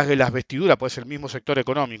te rasgue las vestiduras, puede ser el mismo sector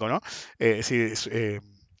económico, ¿no? Es decir,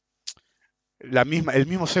 el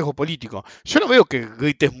mismo sesgo político. Yo no veo que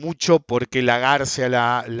grites mucho porque Lagarde sea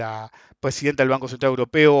la presidenta del Banco Central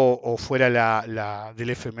Europeo o fuera la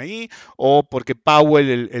del FMI, o porque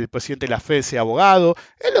Powell, el presidente de la Fed, sea abogado.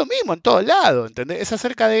 Es lo mismo en todos lados, ¿entendés? Es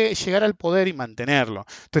acerca de llegar al poder y mantenerlo.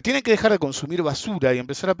 Entonces tienen que dejar de consumir basura y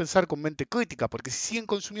empezar a pensar con mente crítica, porque si siguen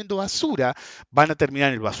consumiendo basura, van a terminar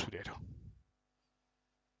en el basurero.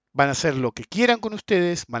 Van a hacer lo que quieran con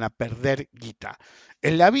ustedes, van a perder guita.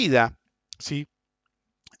 En la vida, ¿sí?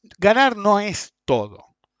 Ganar no es todo,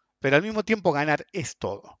 pero al mismo tiempo ganar es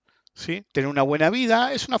todo. ¿Sí? Tener una buena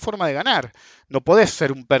vida es una forma de ganar. No podés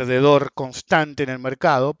ser un perdedor constante en el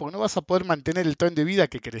mercado porque no vas a poder mantener el tren de vida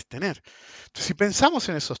que querés tener. Entonces, si pensamos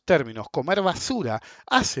en esos términos, comer basura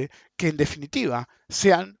hace que en definitiva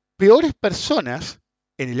sean peores personas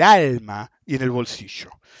en el alma y en el bolsillo.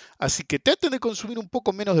 Así que traten de consumir un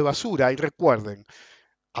poco menos de basura y recuerden,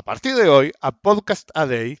 a partir de hoy, a podcast a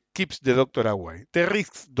day keeps the doctor away. The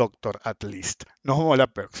risk doctor at least. Nos vemos la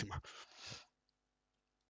próxima.